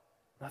dog.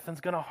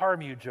 Nothing's going to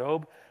harm you,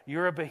 Job.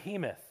 You're a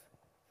behemoth.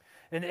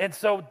 And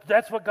so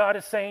that's what God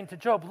is saying to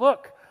Job.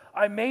 Look,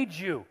 I made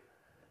you.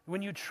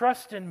 When you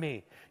trust in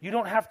me, you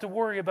don't have to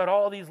worry about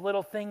all these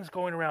little things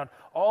going around,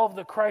 all of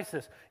the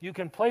crisis. You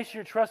can place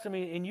your trust in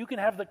me, and you can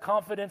have the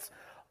confidence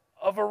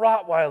of a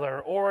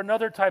Rottweiler or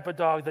another type of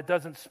dog that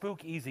doesn't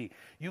spook easy.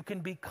 You can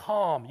be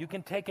calm. You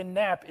can take a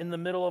nap in the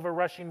middle of a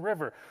rushing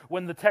river.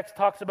 When the text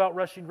talks about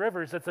rushing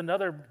rivers, that's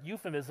another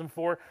euphemism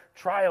for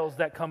trials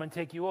that come and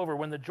take you over.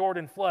 When the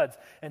Jordan floods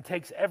and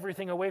takes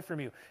everything away from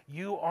you,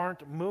 you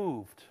aren't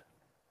moved.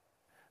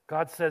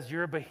 God says,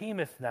 you're a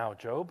behemoth now,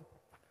 Job.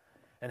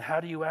 And how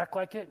do you act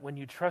like it? When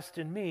you trust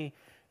in me,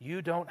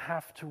 you don't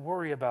have to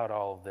worry about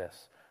all of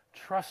this.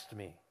 Trust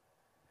me.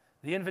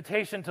 The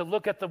invitation to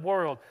look at the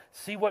world,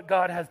 see what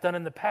God has done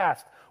in the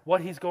past,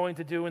 what he's going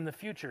to do in the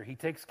future. He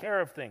takes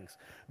care of things.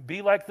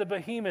 Be like the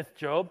behemoth,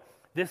 Job.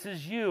 This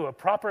is you, a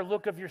proper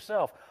look of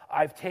yourself.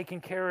 I've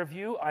taken care of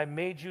you. I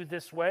made you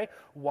this way.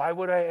 Why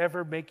would I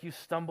ever make you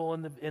stumble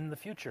in the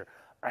future?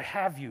 I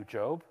have you,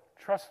 Job.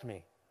 Trust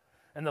me.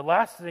 And the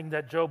last thing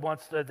that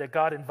that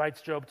God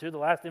invites Job to, the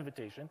last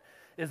invitation,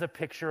 is a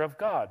picture of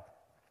God.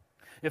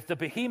 If the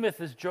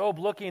behemoth is Job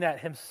looking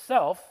at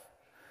himself,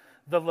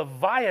 the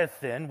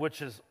Leviathan,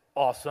 which is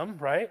awesome,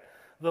 right?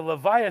 The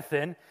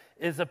Leviathan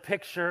is a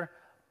picture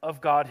of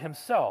God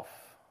himself.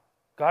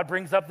 God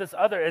brings up this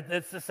other,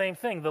 it's the same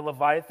thing. The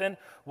Leviathan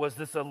was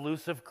this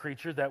elusive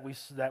creature that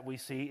we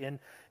see in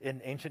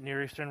ancient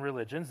Near Eastern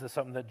religions. This is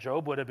something that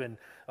Job would have been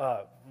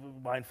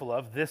mindful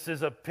of. This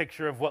is a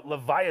picture of what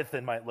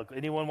Leviathan might look like.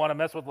 Anyone want to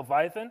mess with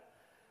Leviathan?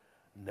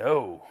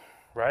 No,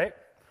 right?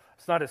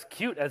 It's not as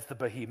cute as the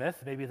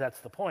behemoth. Maybe that's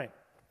the point.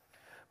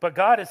 But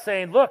God is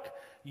saying, look,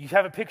 you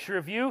have a picture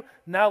of you.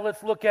 Now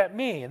let's look at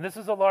me. And this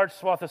is a large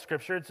swath of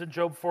Scripture. It's in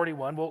Job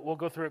 41. We'll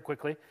go through it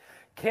quickly.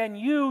 Can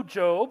you,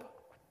 Job,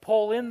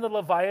 pull in the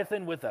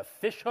Leviathan with a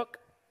fish hook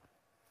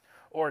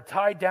or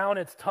tie down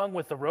its tongue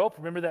with a rope?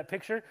 Remember that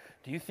picture?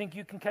 Do you think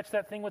you can catch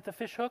that thing with a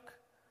fish hook?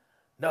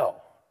 No.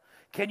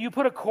 Can you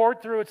put a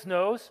cord through its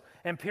nose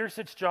and pierce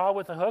its jaw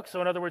with a hook?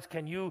 So in other words,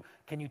 can you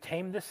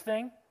tame this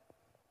thing?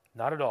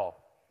 Not at all.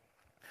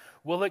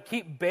 Will it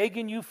keep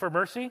begging you for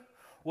mercy?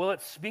 Will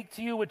it speak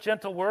to you with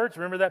gentle words?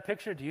 Remember that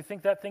picture? Do you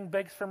think that thing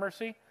begs for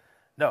mercy?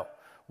 No.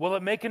 Will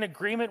it make an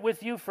agreement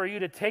with you for you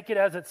to take it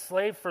as its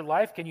slave for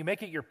life? Can you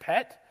make it your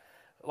pet,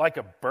 like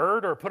a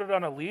bird, or put it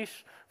on a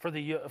leash for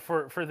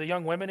the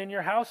young women in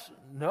your house?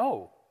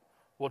 No.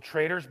 Will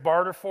traders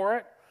barter for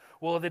it?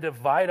 Will they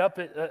divide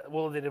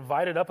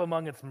it up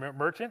among its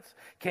merchants?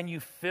 Can you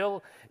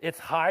fill its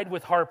hide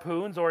with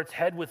harpoons or its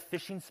head with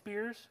fishing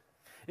spears?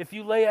 If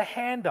you lay a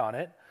hand on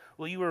it,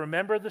 will you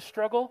remember the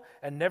struggle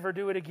and never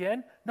do it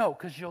again? No,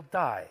 because you'll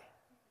die,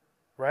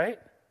 right?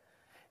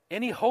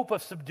 Any hope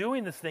of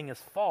subduing this thing is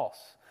false.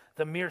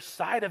 The mere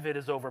sight of it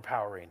is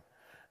overpowering.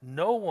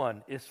 No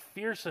one is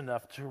fierce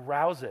enough to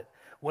rouse it.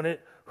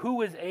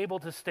 Who is able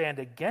to stand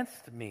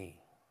against me?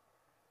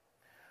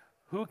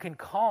 Who can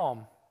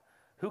claim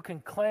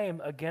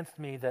against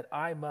me that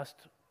I must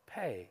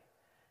pay?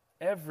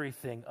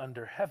 Everything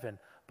under heaven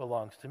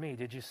belongs to me.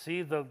 Did you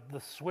see the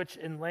switch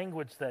in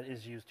language that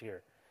is used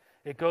here?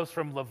 It goes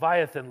from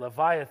Leviathan,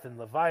 Leviathan,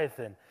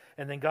 Leviathan,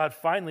 and then God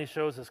finally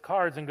shows his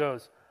cards and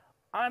goes,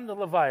 I'm the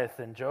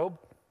Leviathan, Job.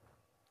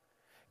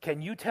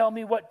 Can you tell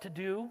me what to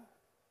do?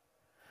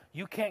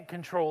 You can't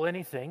control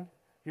anything.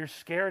 You're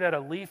scared at a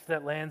leaf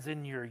that lands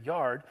in your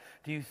yard.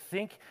 Do you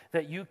think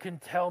that you can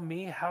tell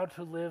me how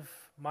to live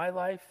my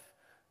life,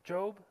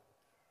 Job?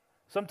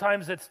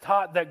 Sometimes it's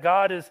taught that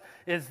God is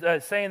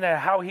saying that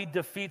how he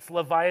defeats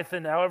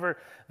Leviathan. However,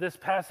 this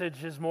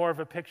passage is more of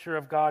a picture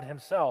of God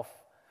himself.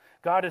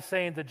 God is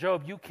saying to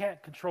Job, you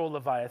can't control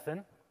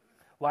Leviathan.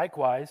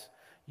 Likewise,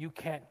 you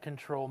can't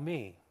control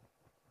me.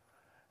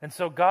 And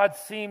so God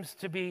seems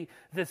to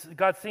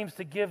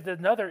give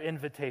another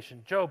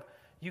invitation. Job,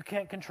 you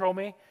can't control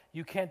me.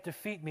 You can't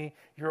defeat me.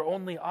 Your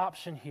only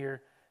option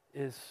here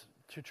is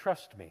to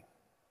trust me.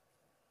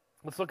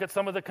 Let's look at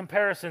some of the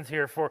comparisons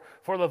here for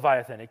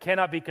Leviathan. It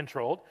cannot be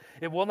controlled.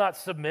 It will not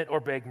submit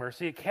or beg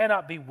mercy. It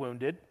cannot be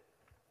wounded.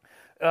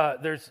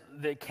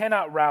 They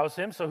cannot rouse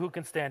him, so who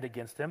can stand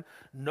against him?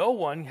 No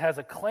one has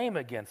a claim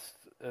against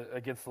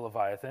the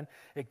Leviathan.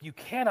 You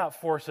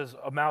cannot force his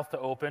mouth to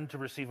open to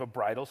receive a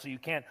bridle, so you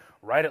can't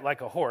ride it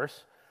like a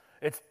horse.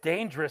 It's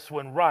dangerous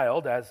when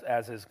riled,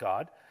 as is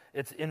God.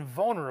 It's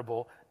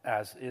invulnerable,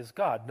 as is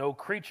God. No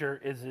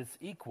creature is its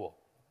equal.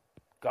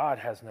 God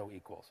has no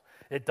equals.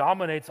 It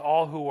dominates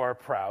all who are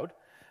proud.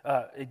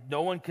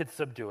 No one could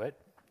subdue it.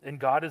 And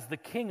God is the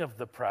king of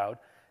the proud,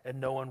 and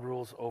no one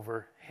rules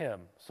over him.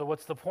 So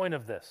what's the point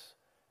of this?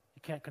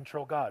 You can't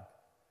control God.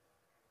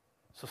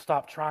 So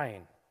stop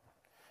trying.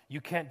 You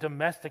can't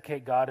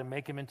domesticate God and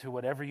make him into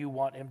whatever you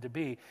want him to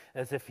be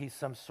as if he's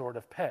some sort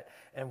of pet.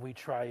 And we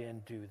try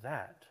and do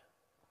that.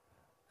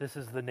 This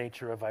is the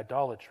nature of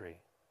idolatry.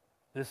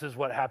 This is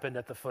what happened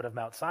at the foot of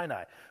Mount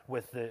Sinai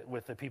with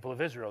the people of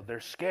Israel.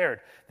 They're scared.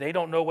 They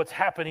don't know what's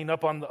happening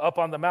up on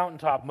the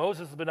mountaintop.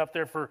 Moses has been up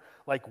there for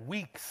like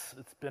weeks.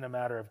 It's been a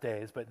matter of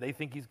days, but they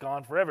think he's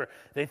gone forever.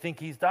 They think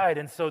he's died,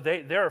 and so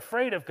they're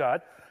afraid of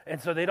God,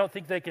 and so they don't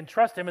think they can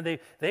trust him, and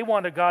they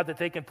want a God that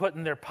they can put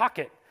in their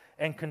pocket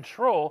and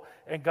control.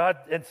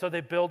 And so they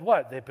build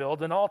what? They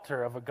build an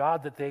altar of a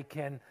God that they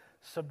can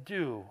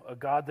subdue, a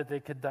God that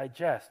they could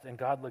digest. And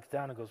God looks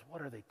down and goes,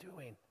 "What are they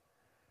doing?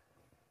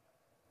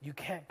 You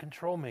can't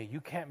control me.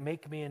 You can't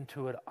make me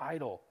into an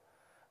idol."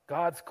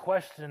 God's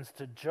questions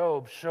to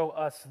Job show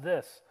us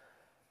this.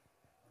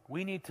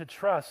 We need to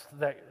trust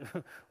that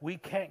we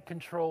can't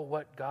control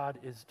what God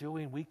is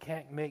doing. We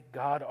can't make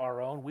God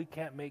our own. We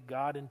can't make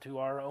God into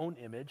our own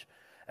image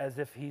as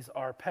if he's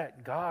our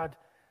pet. God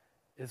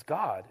is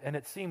God, and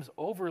it seems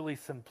overly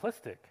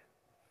simplistic,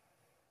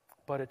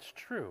 but it's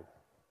true,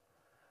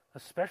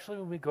 especially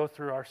when we go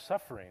through our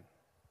suffering.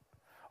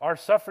 Our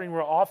suffering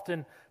will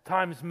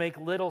oftentimes make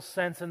little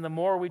sense, and the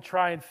more we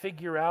try and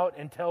figure out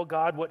and tell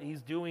God what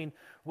he's doing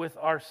with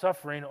our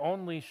suffering,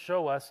 only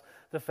show us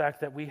the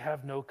fact that we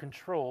have no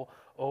control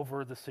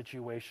over the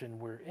situation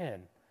we're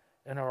in.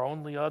 And our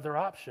only other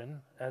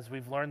option, as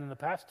we've learned in the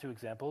past two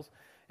examples,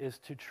 is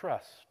to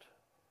trust.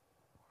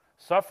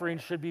 Suffering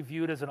should be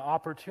viewed as an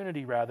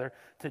opportunity, rather,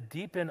 to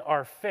deepen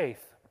our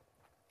faith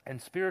and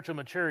spiritual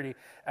maturity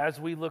as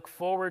we look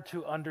forward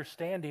to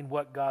understanding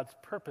what God's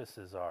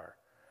purposes are,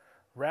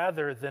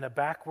 rather than a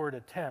backward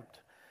attempt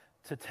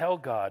to tell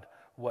God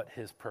what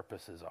his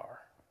purposes are.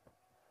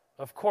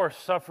 Of course,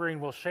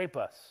 suffering will shape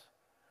us.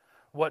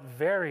 What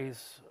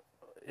varies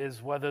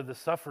is whether the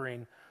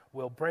suffering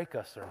will break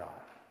us or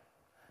not.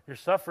 Your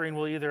suffering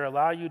will either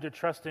allow you to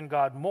trust in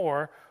God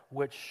more,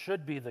 which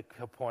should be the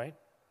point,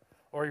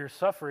 or your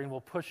suffering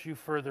will push you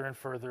further and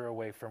further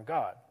away from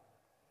God.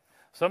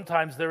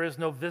 Sometimes there is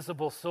no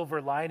visible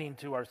silver lining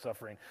to our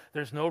suffering.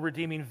 There's no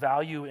redeeming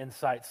value in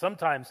sight.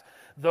 Sometimes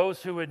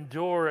those who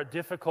endure a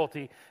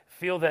difficulty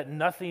feel that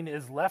nothing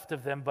is left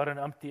of them but an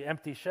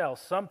empty shell.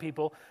 Some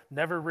people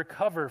never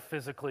recover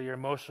physically or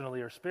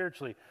emotionally or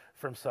spiritually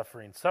from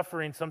suffering.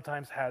 Suffering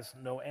sometimes has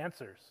no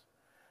answers.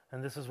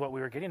 And this is what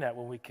we were getting at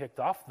when we kicked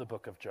off the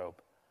book of Job.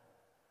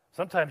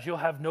 Sometimes you'll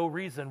have no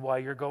reason why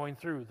you're going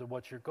through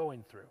what you're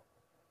going through.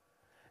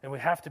 And we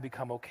have to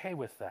become okay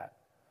with that.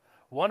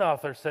 One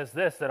author says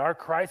this, that our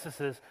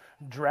crises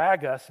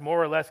drag us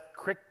more or less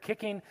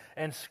kicking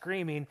and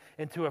screaming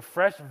into a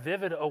fresh,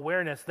 vivid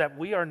awareness that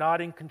we are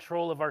not in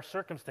control of our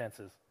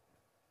circumstances,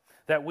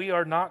 that we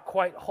are not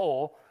quite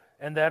whole,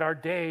 and that our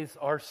days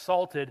are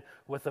salted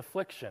with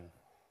affliction.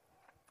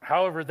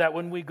 However, that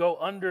when we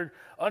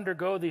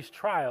undergo these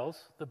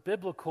trials, the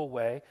biblical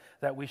way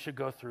that we should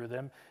go through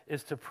them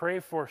is to pray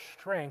for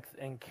strength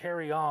and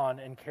carry on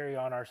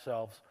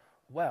ourselves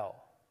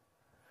well.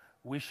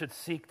 we should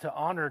seek to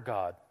honor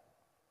God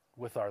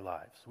with our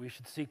lives. We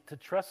should seek to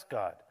trust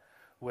God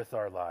with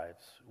our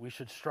lives. We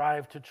should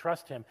strive to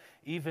trust him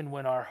even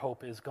when our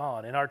hope is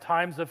gone. In our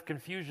times of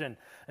confusion,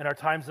 in our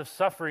times of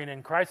suffering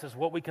and crisis,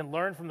 what we can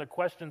learn from the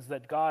questions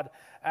that God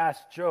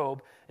asked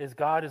Job is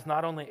God is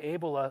not only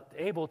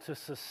able to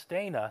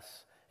sustain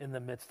us in the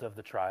midst of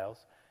the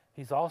trials,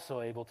 he's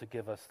also able to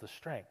give us the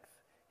strength.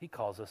 He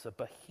calls us a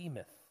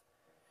behemoth.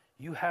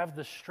 You have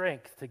the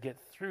strength to get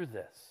through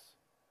this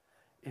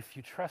if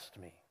you trust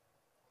me.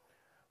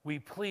 We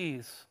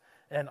please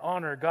and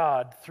honor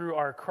God through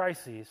our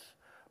crises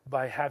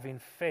by having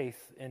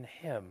faith in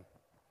him.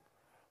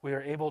 We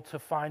are able to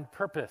find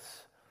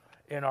purpose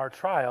in our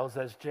trials,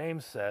 as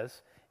James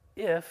says,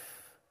 if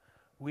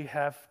we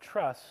have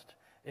trust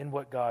in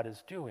what God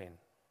is doing.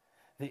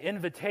 The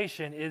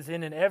invitation is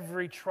in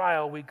every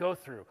trial we go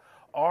through.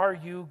 Are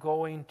you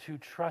going to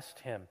trust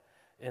him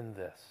in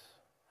this?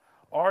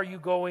 Are you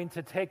going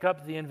to take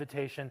up the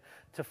invitation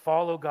to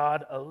follow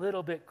God a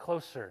little bit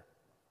closer?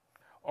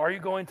 Are you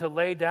going to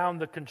lay down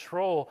the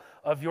control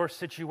of your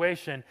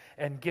situation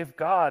and give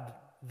God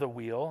the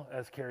wheel,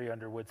 as Carrie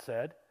Underwood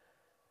said,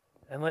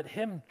 and let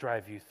him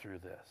drive you through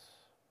this?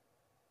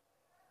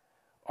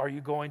 Are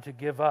you going to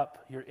give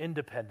up your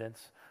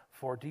independence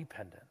for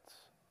dependence?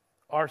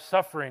 Our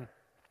suffering,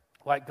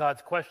 like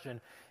God's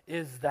question,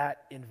 is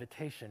that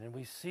invitation. And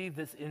we see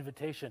this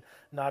invitation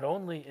not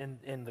only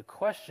in the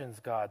questions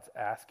God's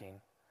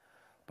asking,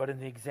 but in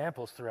the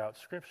examples throughout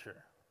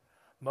Scripture.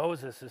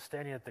 Moses is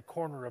standing at the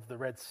corner of the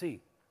Red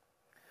Sea.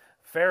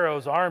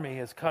 Pharaoh's army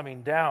is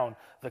coming down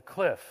the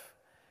cliff.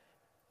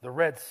 The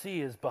Red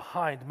Sea is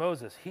behind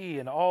Moses. He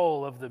and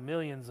all of the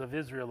millions of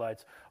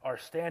Israelites are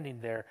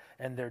standing there,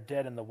 and they're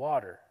dead in the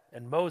water.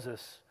 And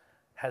Moses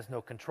has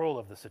no control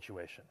of the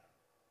situation.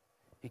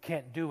 He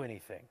can't do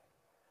anything.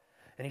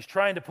 And he's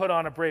trying to put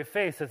on a brave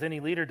face, as any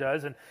leader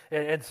does.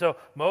 And so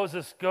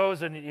Moses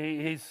goes and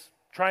he's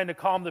trying to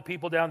calm the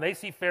people down. They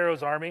see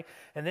Pharaoh's army,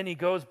 and then he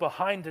goes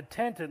behind a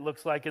tent, it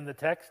looks like in the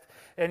text,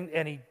 and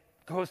he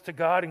goes to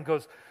God and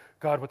goes,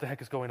 God, what the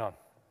heck is going on?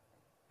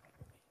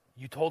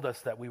 You told us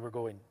that we were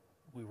going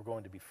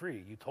to be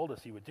free. You told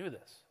us you would do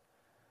this.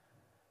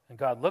 And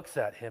God looks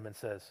at him and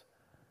says,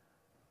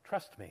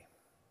 trust me.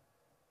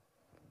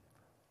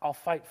 I'll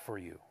fight for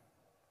you.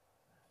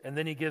 And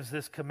then he gives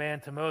this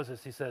command to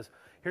Moses. He says,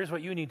 here's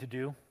what you need to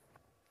do.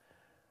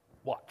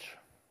 Watch.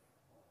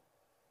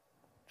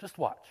 Just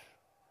watch.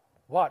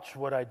 Watch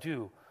what I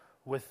do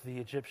with the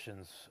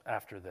Egyptians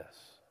after this.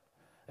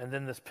 And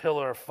then this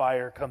pillar of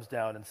fire comes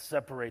down and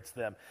separates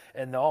them.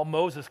 And all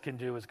Moses can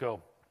do is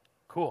go,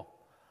 cool,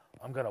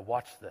 I'm going to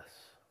watch this.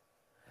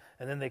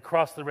 And then they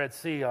cross the Red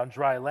Sea on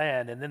dry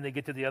land, and then they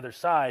get to the other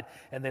side,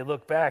 and they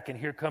look back, and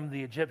here come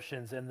the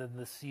Egyptians, and then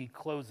the sea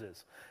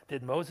closes.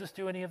 Did Moses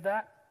do any of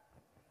that?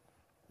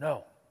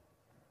 No.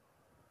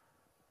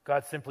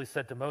 God simply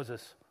said to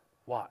Moses,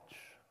 watch.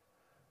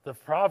 The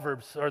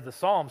Proverbs, or the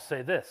Psalms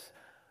say this,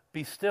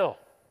 be still.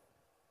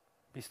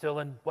 Be still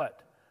and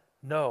what?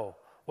 Know.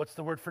 What's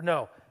the word for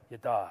know?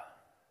 Yada.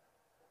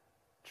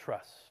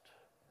 Trust.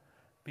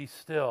 Be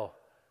still.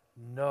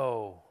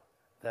 Know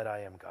that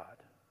I am God,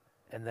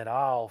 and that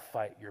I'll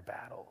fight your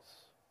battles.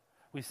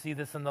 We see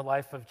this in the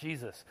life of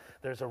Jesus.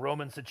 There's a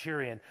Roman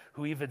centurion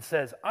who even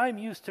says, I'm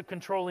used to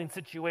controlling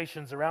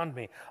situations around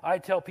me. I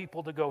tell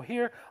people to go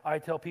here, I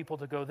tell people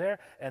to go there,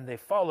 and they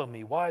follow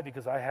me. Why?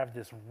 Because I have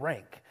this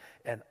rank,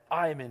 and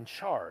I'm in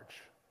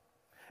charge.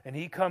 And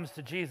he comes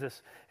to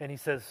Jesus, and he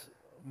says,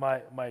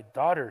 my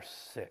daughter's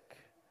sick,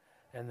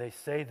 and they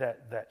say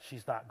that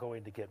she's not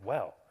going to get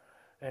well.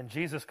 And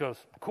Jesus goes,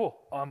 cool,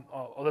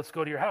 let's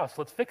go to your house,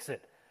 let's fix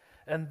it.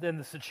 And then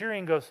the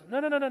centurion goes,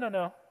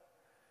 no.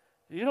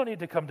 You don't need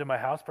to come to my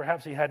house.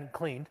 Perhaps he hadn't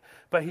cleaned.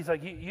 But he's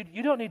like,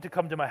 you don't need to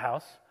come to my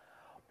house.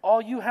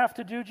 All you have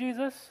to do,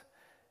 Jesus,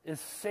 is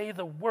say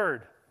the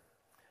word,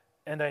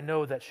 and I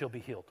know that she'll be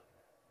healed.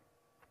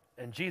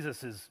 And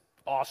Jesus is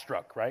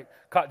awestruck, right?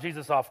 Caught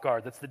Jesus off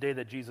guard. That's the day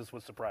that Jesus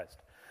was surprised.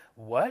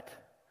 What?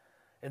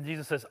 And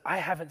Jesus says, I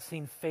haven't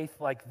seen faith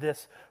like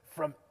this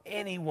from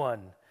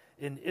anyone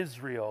in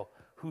Israel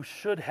who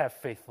should have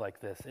faith like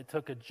this. It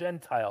took a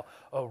Gentile,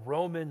 a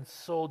Roman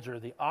soldier,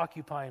 the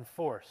occupying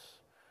force,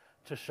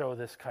 to show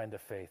this kind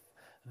of faith,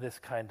 this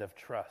kind of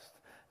trust,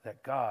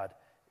 that God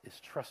is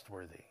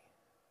trustworthy.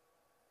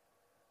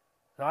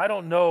 Now, I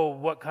don't know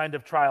what kind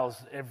of trials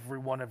every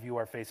one of you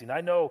are facing. I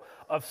know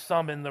of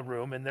some in the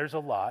room, and there's a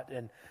lot,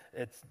 and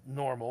it's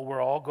normal.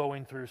 We're all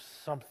going through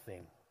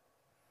something.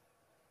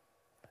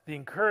 The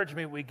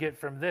encouragement we get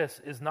from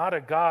this is not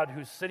a God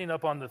who's sitting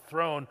up on the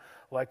throne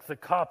like the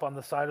cop on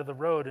the side of the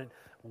road and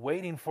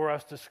waiting for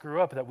us to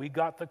screw up, that we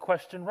got the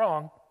question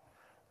wrong.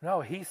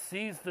 No, he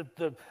sees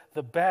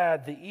the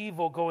bad, the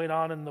evil going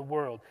on in the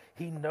world.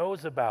 He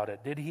knows about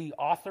it. Did he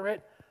author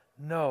it?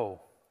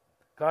 No.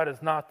 God is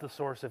not the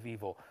source of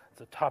evil. It's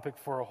a topic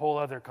for a whole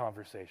other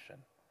conversation.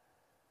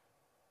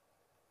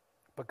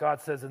 But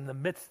God says, in the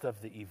midst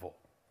of the evil,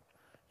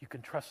 you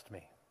can trust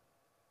me.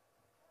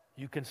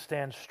 You can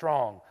stand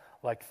strong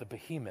like the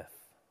behemoth.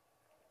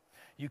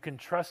 You can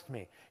trust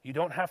me. You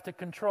don't have to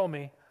control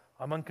me.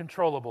 I'm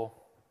uncontrollable.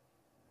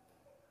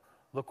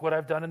 Look what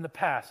I've done in the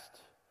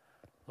past.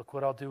 Look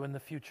what I'll do in the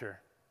future.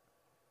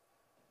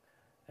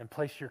 And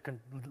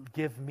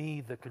give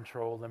me the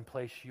control and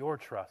place your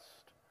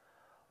trust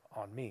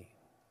on me.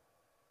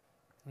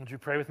 Would you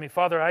pray with me?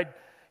 Father,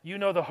 you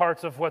know the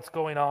hearts of what's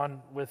going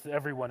on with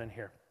everyone in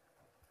here.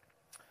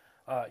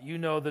 You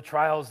know the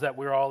trials that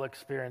we're all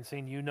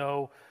experiencing. You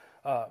know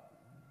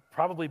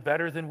probably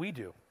better than we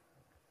do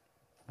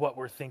what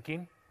we're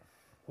thinking,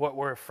 what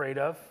we're afraid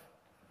of,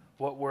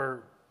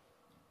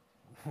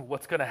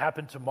 what's going to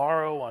happen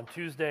tomorrow on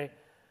Tuesday.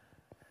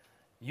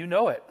 You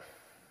know it.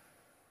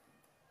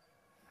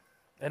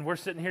 And we're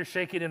sitting here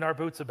shaking in our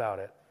boots about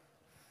it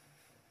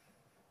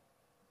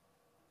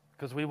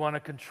because we want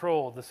to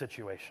control the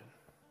situation.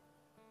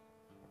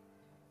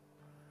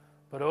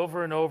 But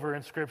over and over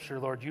in Scripture,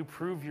 Lord, you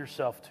prove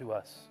yourself to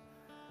us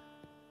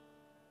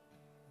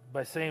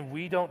by saying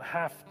we don't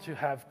have to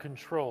have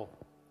control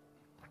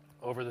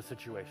over the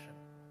situation.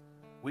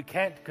 We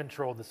can't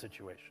control the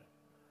situation.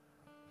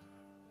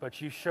 But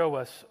you show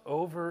us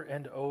over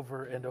and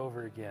over and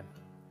over again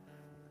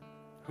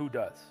who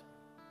does.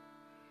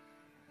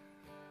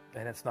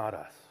 And it's not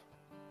us.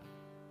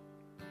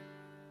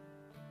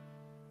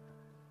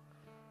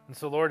 And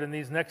so, Lord, in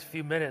these next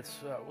few minutes,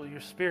 will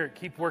your Spirit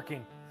keep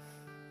working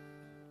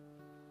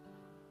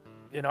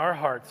in our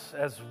hearts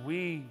as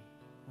we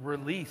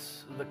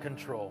release the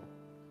control.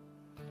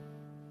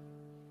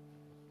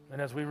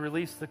 And as we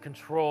release the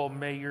control,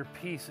 may your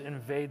peace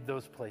invade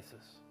those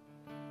places.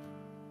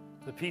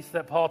 The peace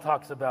that Paul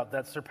talks about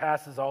that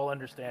surpasses all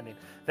understanding,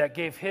 that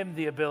gave him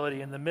the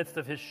ability in the midst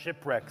of his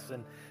shipwrecks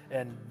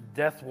and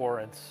death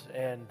warrants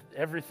and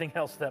everything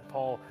else that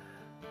Paul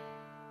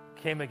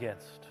came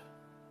against.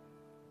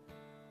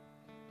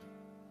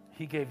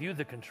 He gave you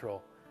the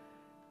control.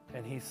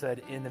 And he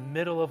said, in the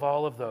middle of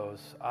all of those,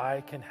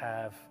 I can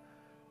have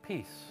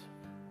peace.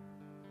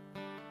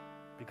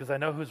 Because I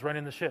know who's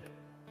running the ship.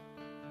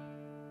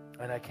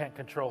 And I can't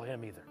control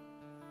him either.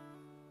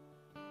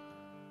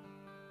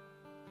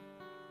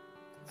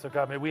 So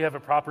God, may we have a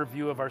proper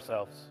view of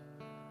ourselves.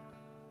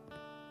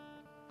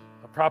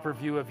 A proper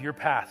view of your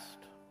past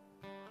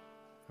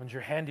and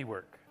your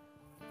handiwork.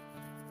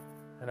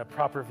 And a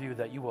proper view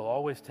that you will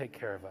always take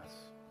care of us.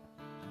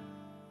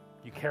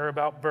 You care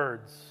about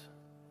birds.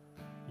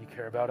 You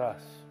care about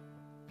us.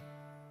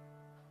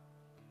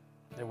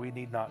 And we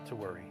need not to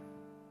worry.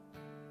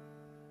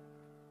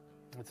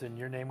 It's in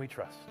your name we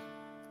trust.